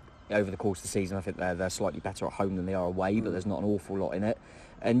they're over the course of the season. I think they're slightly better at home than they are away, but there's not an awful lot in it.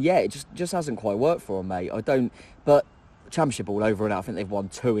 And yeah, it just hasn't quite worked for them, mate. But Championship all over and out. I think they've won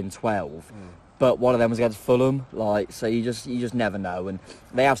 2 in 12. But one of them was against Fulham, so you just never know. And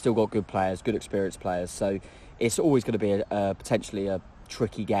they have still got good players, good experienced players. So it's always going to be potentially a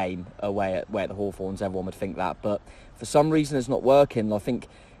tricky game away at the Hawthorns. Everyone would think that, but for some reason it's not working. I think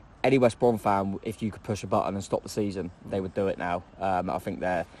any West Brom fan, if you could push a button and stop the season, they would do it now. I think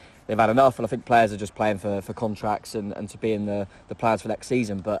they've had enough, and I think players are just playing for contracts and to be in the plans for next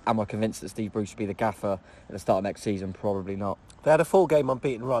season. But am I convinced that Steve Bruce will be the gaffer at the start of next season? Probably not. They had a 4-game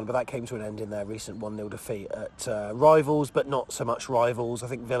unbeaten run, but that came to an end in their recent 1-0 defeat at rivals, but not so much rivals. I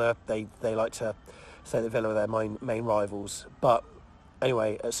think Villa, they like to say that Villa are their main rivals. But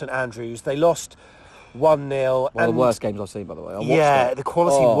anyway, at St Andrews, they lost 1-0. One of the worst games I've seen, by the way. The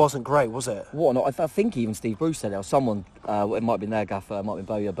quality wasn't great, was it? I think even Steve Bruce said it, or someone, it might have been their gaffer, it might have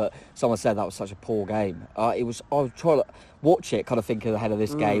been Bowyer, but someone said that was such a poor game. I was trying to watch it, kind of thinking ahead of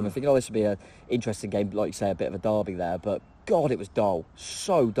this game, and thinking, this would be an interesting game, like you say, a bit of a derby there, but God, it was dull.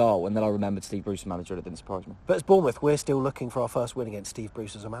 So dull. And then I remembered Steve Bruce as manager, and it didn't surprise me. But as Bournemouth, we're still looking for our first win against Steve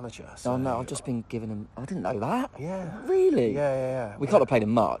Bruce as a manager. So. Oh, no, I've just been giving him... I didn't know that. Yeah. Really? Yeah. We can't have played him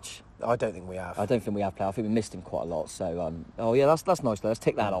much. I don't think we have. I don't think we have played. I think we missed him quite a lot. So, that's nice, though. Let's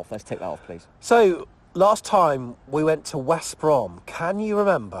tick that off. Let's tick that off, please. So, last time we went to West Brom, can you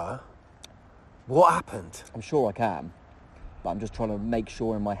remember what happened? I'm sure I can. But I'm just trying to make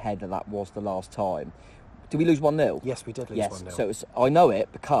sure in my head that was the last time. Did we lose 1-0? Yes, we did lose 1-0. So I know it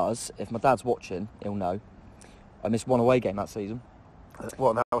because if my dad's watching, he'll know. I missed one away game that season. What,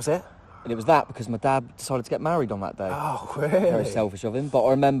 and that was it? And it was that because my dad decided to get married on that day. Oh, really? Very selfish of him. But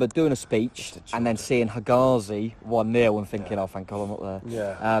I remember doing a speech and then seeing Hagazi 1-0 and thinking, oh, thank God I'm not there.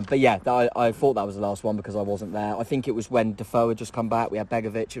 Yeah. But yeah, I thought that was the last one because I wasn't there. I think it was when Defoe had just come back. We had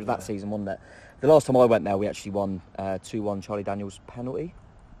Begovic. It was that season, wasn't it? The last time I went there, we actually won 2-1 Charlie Daniels penalty.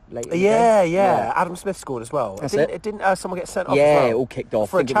 Yeah. Adam Smith scored as well. Didn't someone get sent off as well? Yeah, it all kicked off.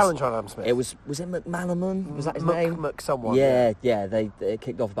 For a challenge on Adam Smith? Was it McManaman? Was that his name? Someone. Yeah, they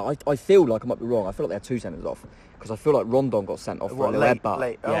kicked off. But I feel like I might be wrong. I feel like they had 2 senders off. Because I feel like Rondon got sent off for a little headbutt.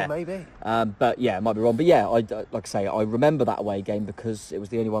 Late. Yeah. Oh, maybe. But yeah, it might be wrong. But yeah, like I say, I remember that away game because it was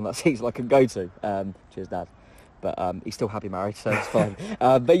the only one that season I could go to. Cheers, Dad. But he's still happy married, so it's fine.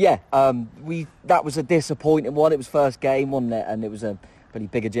 But yeah, that was a disappointing one. It was first game, wasn't it? And it was a pretty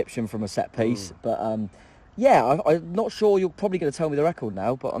big Egyptian from a set piece. But yeah, I'm not sure. You're probably going to tell me the record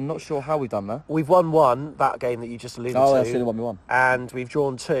now, but I'm not sure how we've done that. We've won 1, that game that you just alluded to. Oh, that's the only one we won. And we've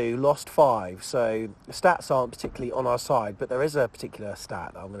drawn 2, lost 5. So the stats aren't particularly on our side, but there is a particular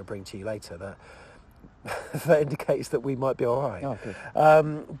stat that I'm going to bring to you later that that indicates that we might be all right. Oh,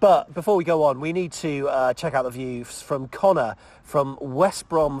 good. But before we go on, we need to check out the views from Connor from West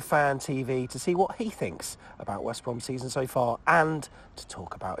Brom Fan TV to see what he thinks about West Brom's season so far and to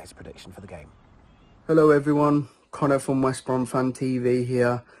talk about his prediction for the game. Hello everyone, Connor from West Brom Fan TV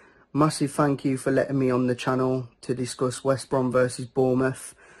here. Massive thank you for letting me on the channel to discuss West Brom versus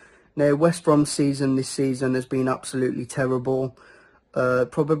Bournemouth. Now, West Brom's season this season has been absolutely terrible.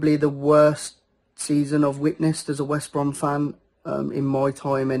 Probably the worst season I've witnessed as a West Brom fan, in my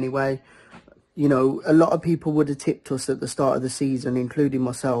time anyway. You know, a lot of people would have tipped us at the start of the season, including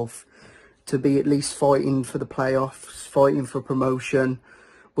myself, to be at least fighting for the playoffs, fighting for promotion.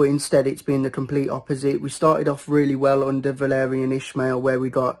 But instead it's been the complete opposite. We started off really well under Valerian Ismail, where we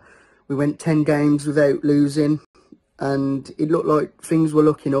went 10 games without losing, and it looked like things were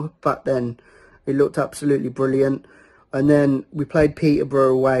looking up back then. It looked absolutely brilliant. And then we played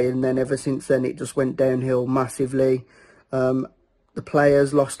Peterborough away, and then ever since then it just went downhill massively. The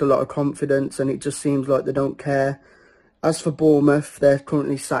players lost a lot of confidence, and it just seems like they don't care. As for Bournemouth, they're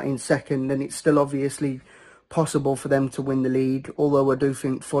currently sat in second, and it's still obviously possible for them to win the league, although I do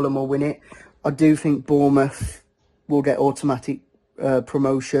think Fulham will win it. I do think Bournemouth will get automatic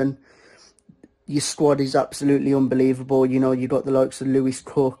promotion. Your squad is absolutely unbelievable. You know, you've got the likes of Lewis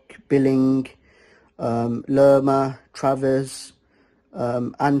Cook, Billing, Lerma, Travers,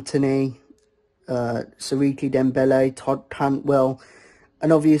 Anthony, Sariki Dembele, Todd Cantwell,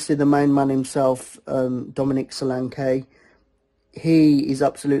 and obviously the main man himself, Dominic Solanke. He is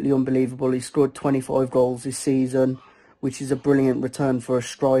absolutely unbelievable. He scored 25 goals this season, which is a brilliant return for a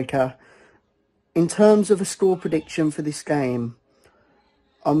striker. In terms of a score prediction for this game,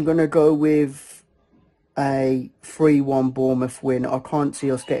 I'm going to go with a 3-1 Bournemouth win. I can't see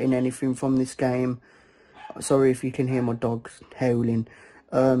us getting anything from this game. Sorry if you can hear my dogs howling.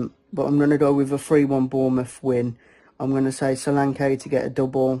 But I'm going to go with a 3-1 Bournemouth win. I'm going to say Solanke to get a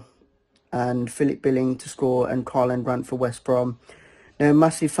double, and Philip Billing to score, and Carlin Grant for West Brom. Now,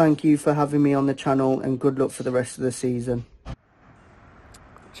 massive thank you for having me on the channel, and good luck for the rest of the season.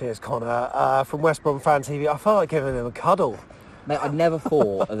 Cheers, Connor. From West Brom Fan TV, I felt like giving him a cuddle. Mate, I never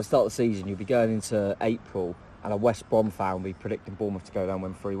thought at the start of the season you'd be going into April and a West Brom fan would be predicting Bournemouth to go down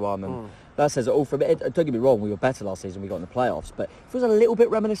win 3-1, and that says it all for a bit. Don't get me wrong, we were better last season, we got in the playoffs, but it was a little bit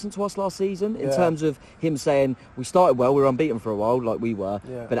reminiscent to us last season in terms of him saying we started well, we were unbeaten for a while like we were,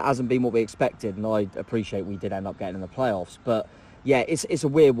 but it hasn't been what we expected, and I appreciate we did end up getting in the playoffs. But yeah, it's a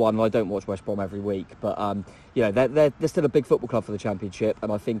weird one. I don't watch West Brom every week, but you know, they're still a big football club for the Championship,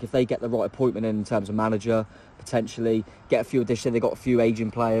 and I think if they get the right appointment in terms of manager, potentially get a few additions, they've got a few aging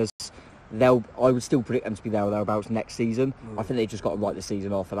players, I would still predict them to be there or thereabouts next season. I think they've just got to write the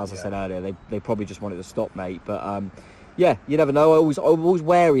season off, and as I said earlier, they probably just wanted to stop, mate. But yeah, you never know. I'm always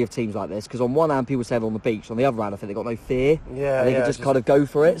wary of teams like this, because on one hand people say they're on the beach, on the other hand I think they've got no fear. They can just kind of go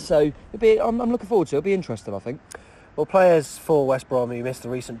for it. So I'm looking forward to it. It'll be interesting, I think. Well, players for West Brom who missed the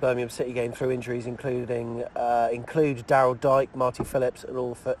recent Birmingham City game through injuries include Daryl Dyke, Marty Phillips, and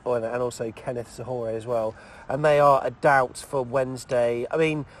also Kenneth Zahore as well. And they are a doubt for Wednesday. I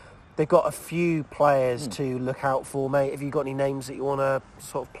mean, they've got a few players to look out for, mate. Have you got any names that you want to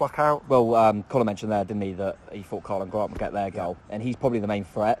sort of pluck out? Well, Colin mentioned there, didn't he, that he thought Carlin Grant would get their goal, and he's probably the main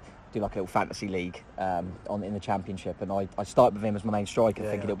threat. Do like a little fantasy league in the Championship, and I started with him as my main striker,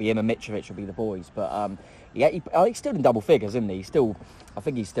 thinking it'll be him and Mitrovic will be the boys. But he's still in double figures, isn't he? I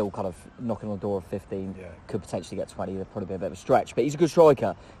think he's still kind of knocking on the door of 15. Could potentially get 20. That'd probably be a bit of a stretch, but he's a good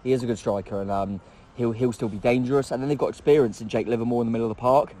striker. He is a good striker, and he'll still be dangerous. And then they've got experience in Jake Livermore in the middle of the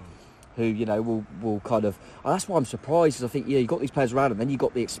park, who, you know, will kind of... that's why I'm surprised, because I think, you've got these players around him, then you've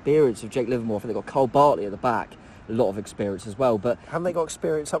got the experience of Jake Livermore. I think they've got Cole Bartley at the back, a lot of experience as well. But haven't they got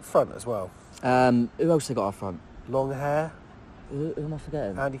experience up front as well? Who else they got up front? Long hair. Who am I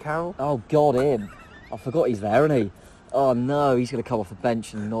forgetting? Andy Carroll. Oh God, him! I forgot he's there, isn't he? Oh no, he's going to come off the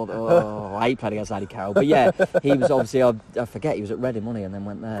bench and not. Oh, I hate playing against Andy Carroll. But yeah, he was obviously. I forget he was at Reading, wasn't he, and then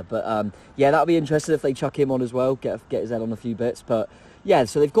went there. But yeah, that'll be interesting if they chuck him on as well. Get his head on a few bits, but. Yeah,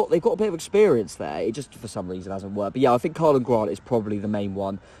 so they've got a bit of experience there. It just for some reason hasn't worked. But yeah, I think Carlin Grant is probably the main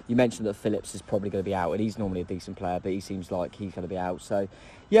one. You mentioned that Phillips is probably going to be out, and he's normally a decent player, but he seems like he's going to be out. So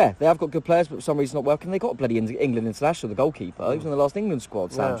yeah, they have got good players, but for some reason not working. They got a bloody England international, the goalkeeper. He was in the last England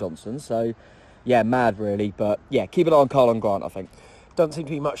squad, Sam Johnson. So yeah, mad really. But yeah, keep an eye on Carlin Grant, I think. Doesn't seem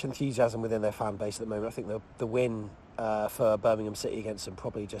to be much enthusiasm within their fan base at the moment. I think the win for Birmingham City against them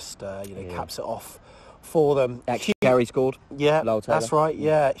probably just caps it off for them. Cherries scored. Yeah, that's right.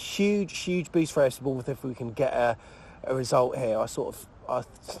 Yeah, huge boost for AFC Bournemouth if we can get a result here. I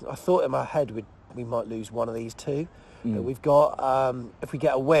thought in my head we might lose one of these two that we've got. If we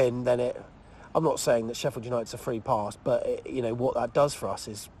get a win, then I'm not saying that Sheffield United's a free pass, but what that does for us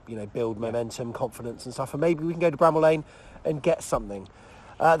is build momentum, confidence and stuff, and maybe we can go to Bramall Lane and get something.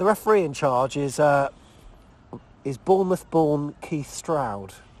 The referee in charge is Bournemouth-born Keith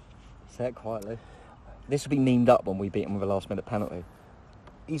Stroud. Say it quietly. This will be memed up when we beat him with a last-minute penalty.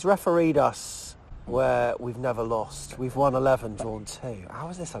 He's refereed us where we've never lost. We've won 11, drawn 2. How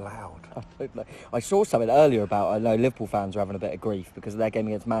is this allowed? I don't know. I saw something earlier about, I know Liverpool fans are having a bit of grief because of their game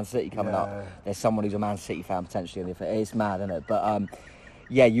against Man City coming up. There's someone who's a Man City fan potentially, and it's mad, isn't it? But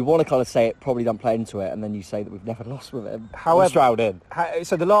you want to kind of say it probably don't play into it, and then you say that we've never lost with him. However, Stroud in.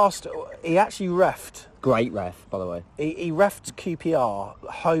 So the last, he actually reffed. Great ref, by the way. He reffed QPR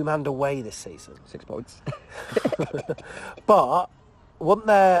home and away this season. 6 points. But wasn't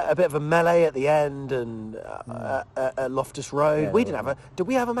there a bit of a melee at the end and at Loftus Road? Yeah, Did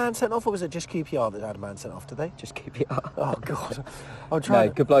we have a man sent off, or was it just QPR that had a man sent off? Did they? Just QPR. Oh God, I'm trying.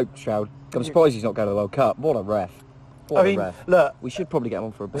 No, good bloke, Stroud. I'm surprised he's not going to the World Cup. What a ref. Ref. Look, we should probably get him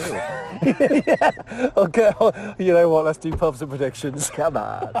on for a beer. Yeah. Okay. You know what? Let's do pubs and predictions. Come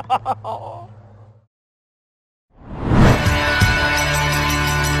on.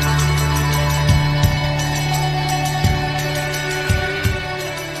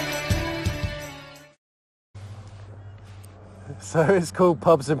 So it's called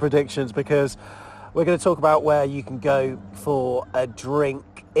Pubs and Predictions because we're going to talk about where you can go for a drink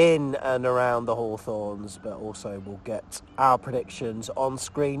in and around the Hawthorns, but also we'll get our predictions on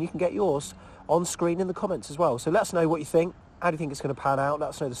screen. You can get yours on screen in the comments as well. So let us know what you think. How do you think it's going to pan out? Let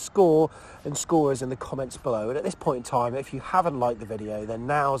us know the score and scorers in the comments below. And at this point in time, if you haven't liked the video, then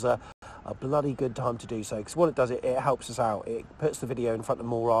now's a bloody good time to do so, because what it does, it helps us out. It puts the video in front of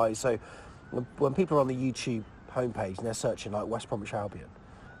more eyes. So when people are on the YouTube homepage and they're searching like West Bromwich Albion,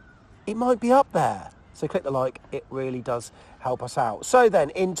 it might be up there. So click the like, it really does help us out. So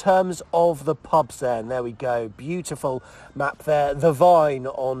then, in terms of the pubs then, there we go. Beautiful map there. The Vine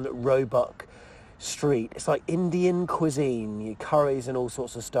on Roebuck Street. It's like Indian cuisine, curries and all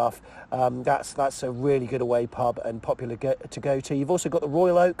sorts of stuff. That's a really good away pub and popular to go to. You've also got the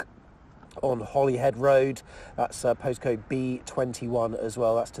Royal Oak on Holyhead Road. That's postcode B21 as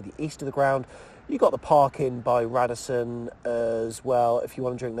well. That's to the east of the ground. You've got the parking by Radisson as well, if you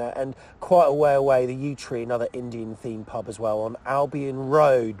want to drink there. And quite a way away, the Yew Tree, another Indian-themed pub as well, on Albion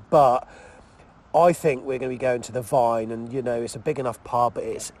Road. But I think we're going to be going to the Vine, and, it's a big enough pub.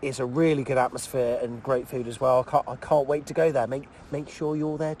 It's a really good atmosphere and great food as well. I can't wait to go there. Make sure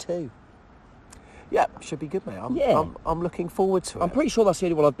you're there too. Yeah, should be good, mate. I'm looking forward to it. I'm pretty sure that's the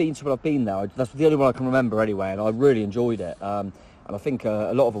only one I've been to when I've been there. That's the only one I can remember anyway, and I really enjoyed it. And I think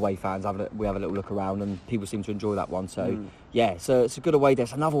a lot of away fans we have a little look around, and people seem to enjoy that one. So so it's a good away day.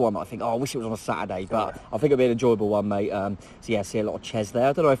 It's another one that I think, I wish it was on a Saturday, but I think it'll be an enjoyable one, mate. See a lot of Ches there.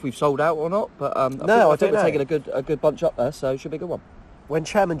 I don't know if we've sold out or not, but I think we're taking a good bunch up there, so it should be a good one. When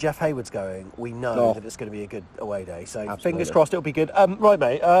Chairman Jeff Hayward's going, we know that it's going to be a good away day. So Absolutely. Fingers crossed it'll be good. Right,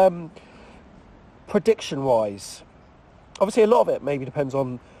 mate. Prediction-wise, obviously a lot of it maybe depends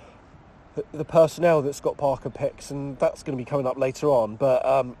on the personnel that Scott Parker picks, and that's going to be coming up later on. But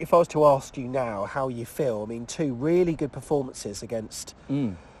if I was to ask you now how you feel, I mean, 2 really good performances against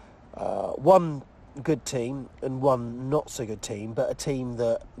one good team and one not so good team, but a team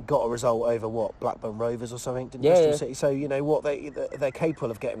that got a result over Blackburn Rovers or something, didn't Bristol City? So they're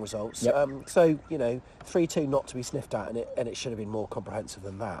capable of getting results. Yep. 3-2 not to be sniffed at, and it should have been more comprehensive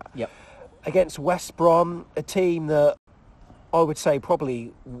than that. Yep. Against West Brom, a team that I would say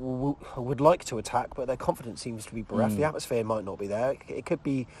probably would like to attack, but their confidence seems to be bereft. The atmosphere might not be there. It could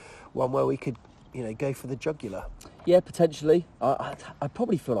be one where we could, go for the jugular. Yeah, potentially. I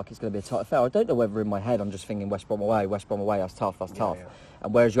probably feel like it's going to be a tight affair. I don't know whether in my head I'm just thinking West Brom away, that's tough. Yeah.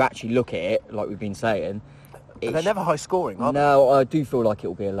 And whereas you actually look at it, like we've been saying, they're never high scoring, are they? No, I do feel like it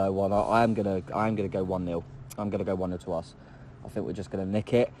will be a low one. I am gonna go 1-0. I'm gonna go 1-0 to us. I think we're just gonna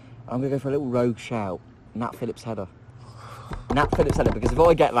nick it. I'm going to go for a little rogue shout. Nat Phillips header. Because if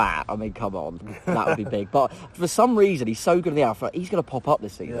I get that, I mean, come on, that would be big. But for some reason, he's so good in the outfield, he's going to pop up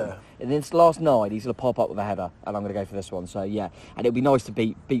this season. Yeah. In this last night, he's going to pop up with a header, and I'm going to go for this one. So, yeah. And it'd be nice to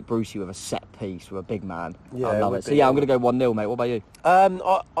beat Brucey with a set piece, with a big man. Yeah, I love it. So, yeah, I'm going to go 1-0, mate. What about you? I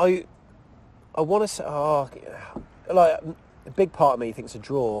want to say, a big part of me thinks a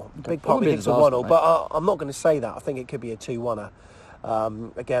draw. A big part of me thinks a 1-0, but I'm not going to say that. I think it could be a 2-1-er.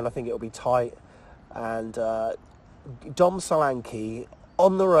 Again, I think it'll be tight, and Dom Solanke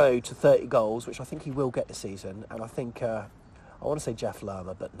on the road to 30 goals, which I think he will get this season, and I think I want to say Jeff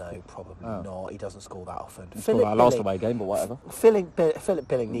Lerma, but no, probably not. He doesn't score that often. Our last away game, but whatever. Philip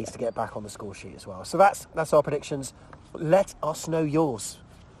Billing needs to get back on the score sheet as well. So that's our predictions. Let us know yours.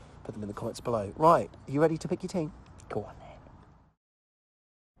 put them in the comments below. Right, are you ready to pick your team? Go on then.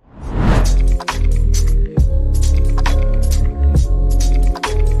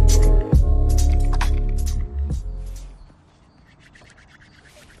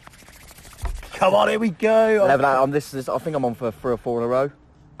 Come on, here we go. 11 out. I think I'm on for 3 or 4 in a row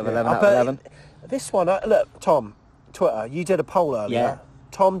of 11 out of 11. This one, look, Tom, Twitter, you did a poll earlier. Yeah.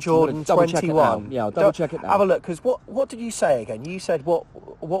 Tom Jordan, Double check it 21. now. Yeah, I'll double check it now. Have a look, because what did you say again? You said what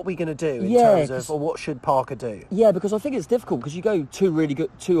are we going to do in terms of, or what should Parker do? Yeah, because I think it's difficult because you go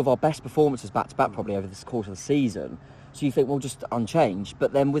two of our best performances back to back probably over this course of the season. So you think, well, just unchanged.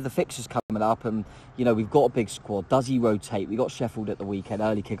 But then with the fixtures coming up and, you know, we've got a big squad. Does he rotate? We got Sheffield at the weekend,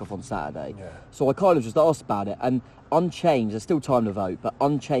 early kick-off on Saturday. Yeah. So I kind of just asked about it. And unchanged, there's still time to vote, but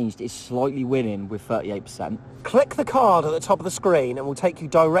unchanged is slightly winning with 38%. Click the card at the top of the screen and we'll take you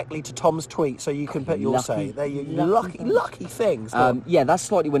directly to Tom's tweet so you can put your say. There you lucky things. Yeah, that's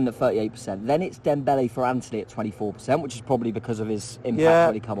slightly winning at 38%. Then it's Dembele for Anthony at 24%, which is probably because of his impact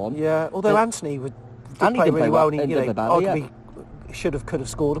when he come on. Yeah, although Anthony did play really well, and he arguably could have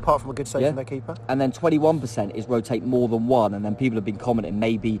scored apart from a good save from their keeper. And then 21% is rotate more than one, and then people have been commenting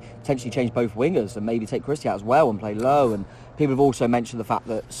maybe potentially change both wingers and maybe take Christie out as well and play low. And people have also mentioned the fact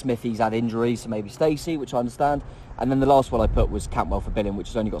that Smithy's had injuries, so maybe Stacey, which I understand. And then the last one I put was Cantwell for Billing, which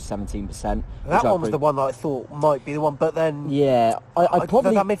has only got 17%. That one was the one that I thought might be the one, but then I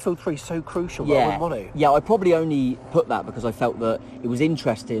probably that midfield three is so crucial. That I wouldn't want to. Yeah, I probably only put that because I felt that it was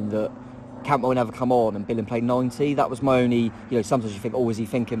interesting that Cantwell never come on and Billing played 90. That was my only, sometimes you think, is he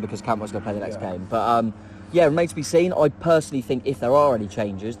thinking because Cantwell's going to play the next game? But remains to be seen. I personally think if there are any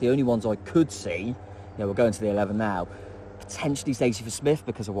changes, the only ones I could see, we're going to the 11 now, potentially Stacey for Smith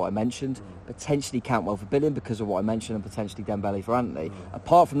because of what I mentioned, potentially Cantwell for Billing because of what I mentioned, and potentially Dembele for Anthony.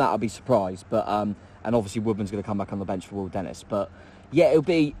 Apart from that, I'd be surprised. But and obviously Woodman's going to come back on the bench for Will Dennis. But yeah, it'll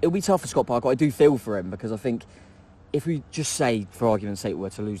be tough for Scott Parker. I do feel for him because I think if we just say, for argument's sake, we're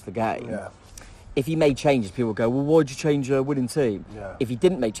to lose the game, if he made changes, people would go, well, why'd you change a winning team? Yeah. If he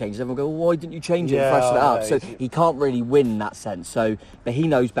didn't make changes, everyone would go, well, why didn't you change it and freshen it up? So he can't really win in that sense. So, but he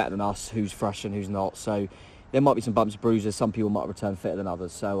knows better than us who's fresh and who's not. So there might be some bumps and bruises. Some people might return fitter than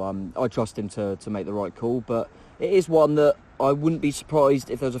others. So I trust him to make the right call. But it is one that I wouldn't be surprised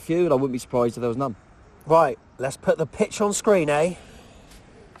if there was a few, and I wouldn't be surprised if there was none. Right, let's put the pitch on screen, eh?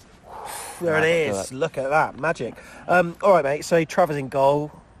 There it is. Look at that. Magic. All right, mate. So Trevor's in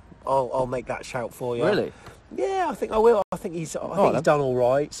goal. I'll make that shout for you. Really? Yeah, I think I will. I think he's done all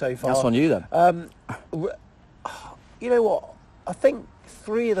right so far. That's on you then. You know what? I think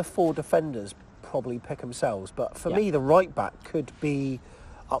 3 of the 4 defenders probably pick themselves, but for me, the right back could be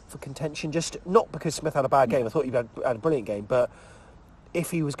up for contention. Just not because Smith had a bad game. I thought he had a brilliant game, but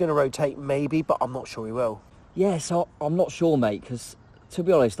if he was going to rotate, maybe. But I'm not sure he will. Yeah, so I'm not sure, mate. Because to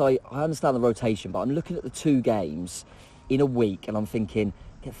be honest, I understand the rotation, but I'm looking at the 2 games in a week, and I'm thinking,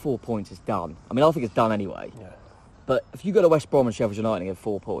 get 4 points, it's done. I mean, I think it's done anyway. Yeah. But if you go to West Brom and Sheffield United and get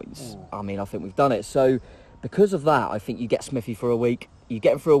 4 points, I mean, I think we've done it. So because of that, I think you get Smithy for a week. You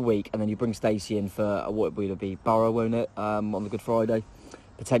get him for a week, and then you bring Stacey in for what would be Borough, won't it, on the Good Friday,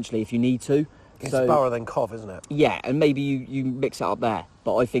 potentially if you need to. It's Borough then Cov, isn't it? Yeah, and maybe you mix it up there.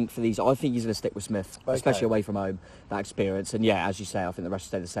 But I think for these, I think he's going to stick with Smith, especially away from home, that experience. And yeah, as you say, I think the rest will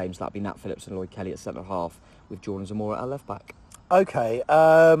stay the same. So that'll be Nat Phillips and Lloyd Kelly at centre half, with Jordan Zemura at left back. Okay,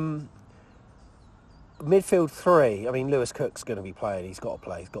 midfield 3. I mean, Lewis Cook's going to be playing. He's got to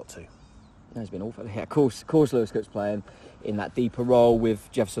play. He's got to. He's been awful. Yeah, of course Lewis Cook's playing in that deeper role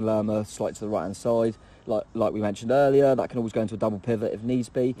with Jefferson Lerma slightly to the right-hand side. Like we mentioned earlier, that can always go into a double pivot if needs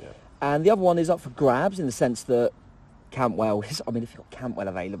be. Yeah. And the other one is up for grabs in the sense that Cantwell is... I mean, if you've got Cantwell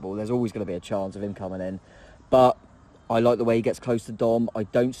available, there's always going to be a chance of him coming in. But I like the way he gets close to Dom. I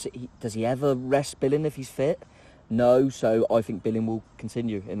don't see... Does he ever rest Billing if he's fit? No, so I think Billing will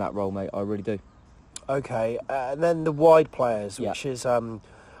continue in that role, mate. I really do. Okay, and then the wide players, which is, I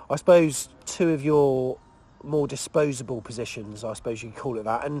suppose, 2 of your more disposable positions, I suppose you could call it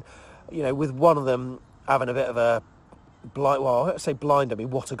that. And, with one of them having a bit of a blind... Well, I say blind, I mean,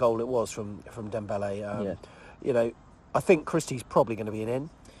 what a goal it was from Dembele. I think Christie's probably going to be an in.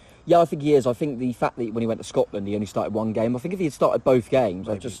 Yeah, I think he is. I think the fact that when he went to Scotland, he only started 1 game. I think if he had started both games,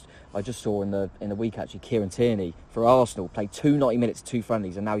 maybe. I just saw in the week actually Kieran Tierney for Arsenal played 2 90 minutes, 2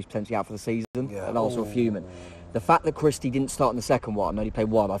 friendlies, and now he's potentially out for the season. Yeah. And Arsenal fuming. The fact that Christie didn't start in the second one, only played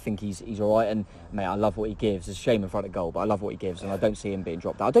 1, I think he's all right. And mate, I love what he gives. It's a shame in front of goal, but I love what he gives, and I don't see him being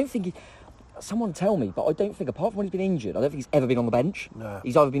dropped out. I don't think he. Someone tell me, but I don't think, apart from when he's been injured, I don't think he's ever been on the bench. No.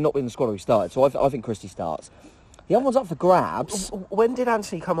 He's either been not in the squad or he started. So I think Christie starts. The other one's up for grabs. When did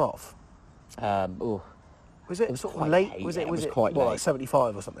Anthony come off? Was it, sort of late? Was it quite what, late. like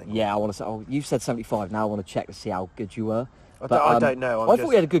 75 or something? Yeah, I want to say. Oh, you've said 75. Now I want to check to see how good you were. I don't know. I thought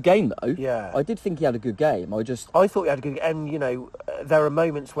he had a good game though. Yeah. I did think he had a good game. I thought he had a good, and you know, there are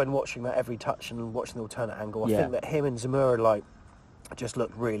moments when watching that every touch and watching the alternate angle. I think that him and Zemura like just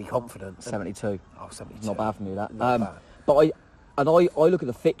looked really confident. 72. Oh, 72. Not bad for me that. Not bad. But I look at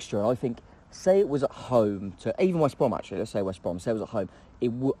the fixture and I think, say it was at home to even West Brom actually. Let's say West Brom. Say it was at home. I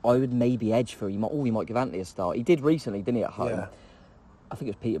would maybe edge for him. He might give Anthony a start. He did recently, didn't he? At home. Yeah. I think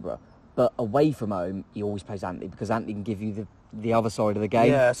it was Peterborough. But away from home, he always plays Anthony because Anthony can give you the other side of the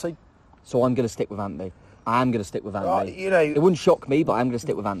game. Yeah. So I'm going to stick with Anthony. I'm going to stick with Anthony. You know, it wouldn't shock me, but I'm going to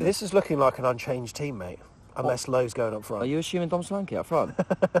stick with Anthony. This is looking like an unchanged team, mate. Unless Lowe's going up front. Are you assuming Dom Solanke up front?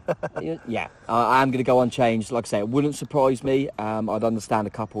 Yeah, I am going to go unchanged. Like I say, it wouldn't surprise me. I'd understand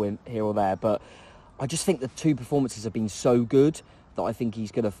a couple in here or there, but I just think the two performances have been so good that I think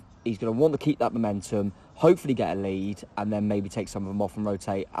he's going to want to keep that momentum, hopefully get a lead, and then maybe take some of them off and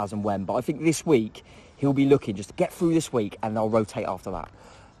rotate as and when. But I think this week he'll be looking just to get through this week, and they'll rotate after that.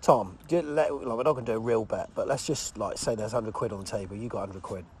 Tom, we're not going to do a real bet, but let's just say there's 100 quid on the table. You got 100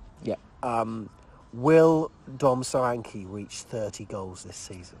 quid. Yeah. Will Dom Solanke reach 30 goals this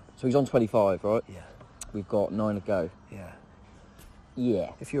season? So he's on 25, right? Yeah. We've got 9 to go. Yeah.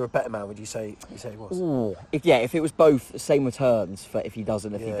 Yeah. If you're a better man, would you say it was? Ooh. If it was both same returns for if he does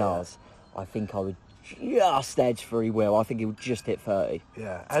and if he does, I think I would just edge for he will. I think he would just hit 30.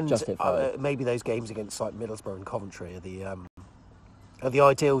 Yeah, and just hit 30. Maybe those games against like Middlesbrough and Coventry are the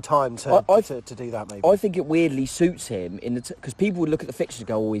ideal time to do that. Maybe I think it weirdly suits him because people would look at the fixtures and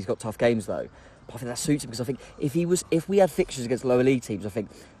go, "Oh, he's got tough games though." But I think that suits him because I think if we had fixtures against lower league teams, I think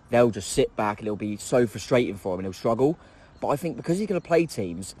they'll just sit back and it'll be so frustrating for him and he'll struggle. But I think because he's going to play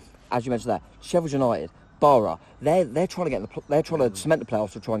teams, as you mentioned there, Sheffield United, Borough, they're trying to they're trying to cement the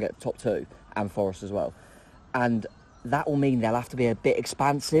playoffs to try and get the top 2, and Forest as well, and that will mean they'll have to be a bit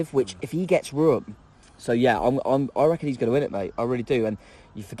expansive. Which if he gets room, so yeah, I reckon he's going to win it, mate. I really do. And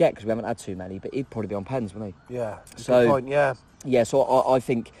you forget because we haven't had too many, but he'd probably be on pens, wouldn't he? Yeah. So good point, yeah. Yeah, so I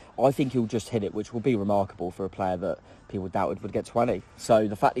think he'll just hit it, which will be remarkable for a player that people doubted would get 20. So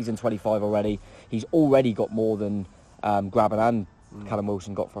the fact he's in 25 already, he's already got more than Graben and Callum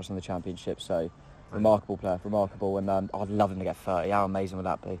Wilson got for us in the Championship. So remarkable player, remarkable, and I'd love him to get 30. How amazing would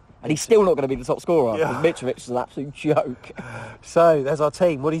that be? And he's still not going to be the top scorer because Mitrovic is an absolute joke. So there's our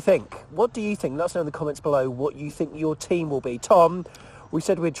team. What do you think? Let us know in the comments below what you think your team will be. Tom, we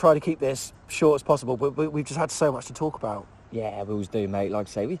said we'd try to keep this short as possible, but we've just had so much to talk about. Yeah, we always do, mate. Like I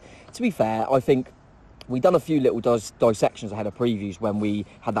say, to be fair, I think we've done a few little dissections ahead of previews when we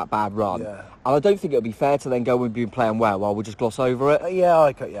had that bad run. Yeah. And I don't think it would be fair to then go when we've been playing well while we just gloss over it.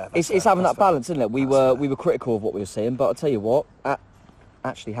 It's having that balance, isn't it? We were critical of what we were seeing, but I'll tell you what,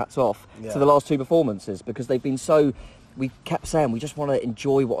 actually hats off to the last 2 performances because they've been so... We kept saying we just want to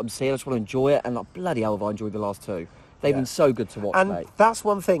enjoy what I'm seeing, I just want to enjoy it, and like, bloody hell have I enjoyed the last 2. They've been so good to watch, and mate. That's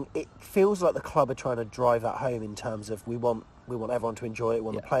one thing. It feels like the club are trying to drive that home in terms of we want everyone to enjoy it, we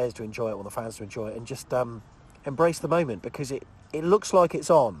want the players to enjoy it, we want the fans to enjoy it, and just embrace the moment because it looks like it's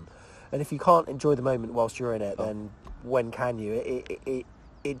on. And if you can't enjoy the moment whilst you're in it, then when can you?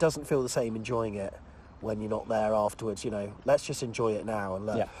 It doesn't feel the same enjoying it when you're not there afterwards. You know, let's just enjoy it now.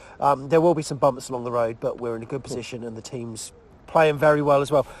 And there will be some bumps along the road, but we're in a good position, and the team's playing very well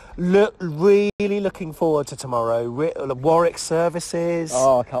as well. Really looking forward to tomorrow. Warwick services.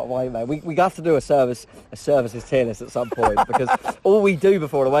 Oh, I can't wait, mate. We have to do a services tier list at some point because all we do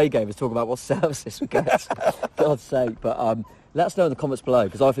before an away game is talk about what services we get. God's sake. But let us know in the comments below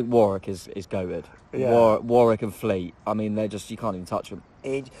because I think Warwick is goated. Yeah. Warwick and Fleet. I mean, they're just, you can't even touch them.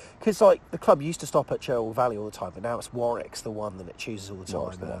 Because like the club used to stop at Cherries Valley all the time, but now it's Warwick's the one that it chooses all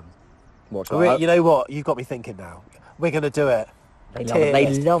the time. You know what? You've got me thinking now. We're going to do it.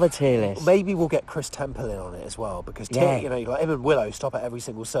 They love a tier list. Maybe we'll get Chris Temple in on it as well because like him and Willow stop at every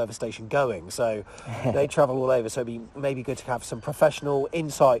single service station going, so they travel all over. So it'd be maybe good to have some professional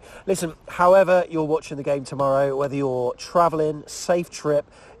insight. Listen, however you're watching the game tomorrow, whether you're travelling, safe trip,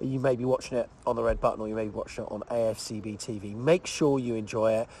 you may be watching it on the red button or you may be watching it on AFCB TV. Make sure you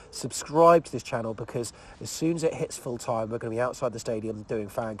enjoy it. Subscribe to this channel because as soon as it hits full time, we're going to be outside the stadium doing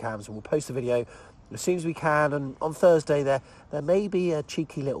fan cams and we'll post the video as soon as we can, and on Thursday there may be a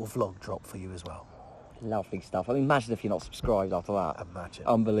cheeky little vlog drop for you as well. Lovely stuff. I mean, imagine if you're not subscribed after that. Imagine.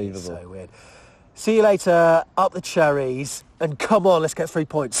 Unbelievable. It's so weird. See you later, up the Cherries, and come on, let's get 3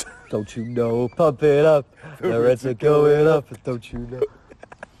 points. Don't you know, pump it up, the Reds are going up, don't you know.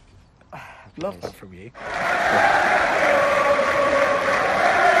 Love that from you.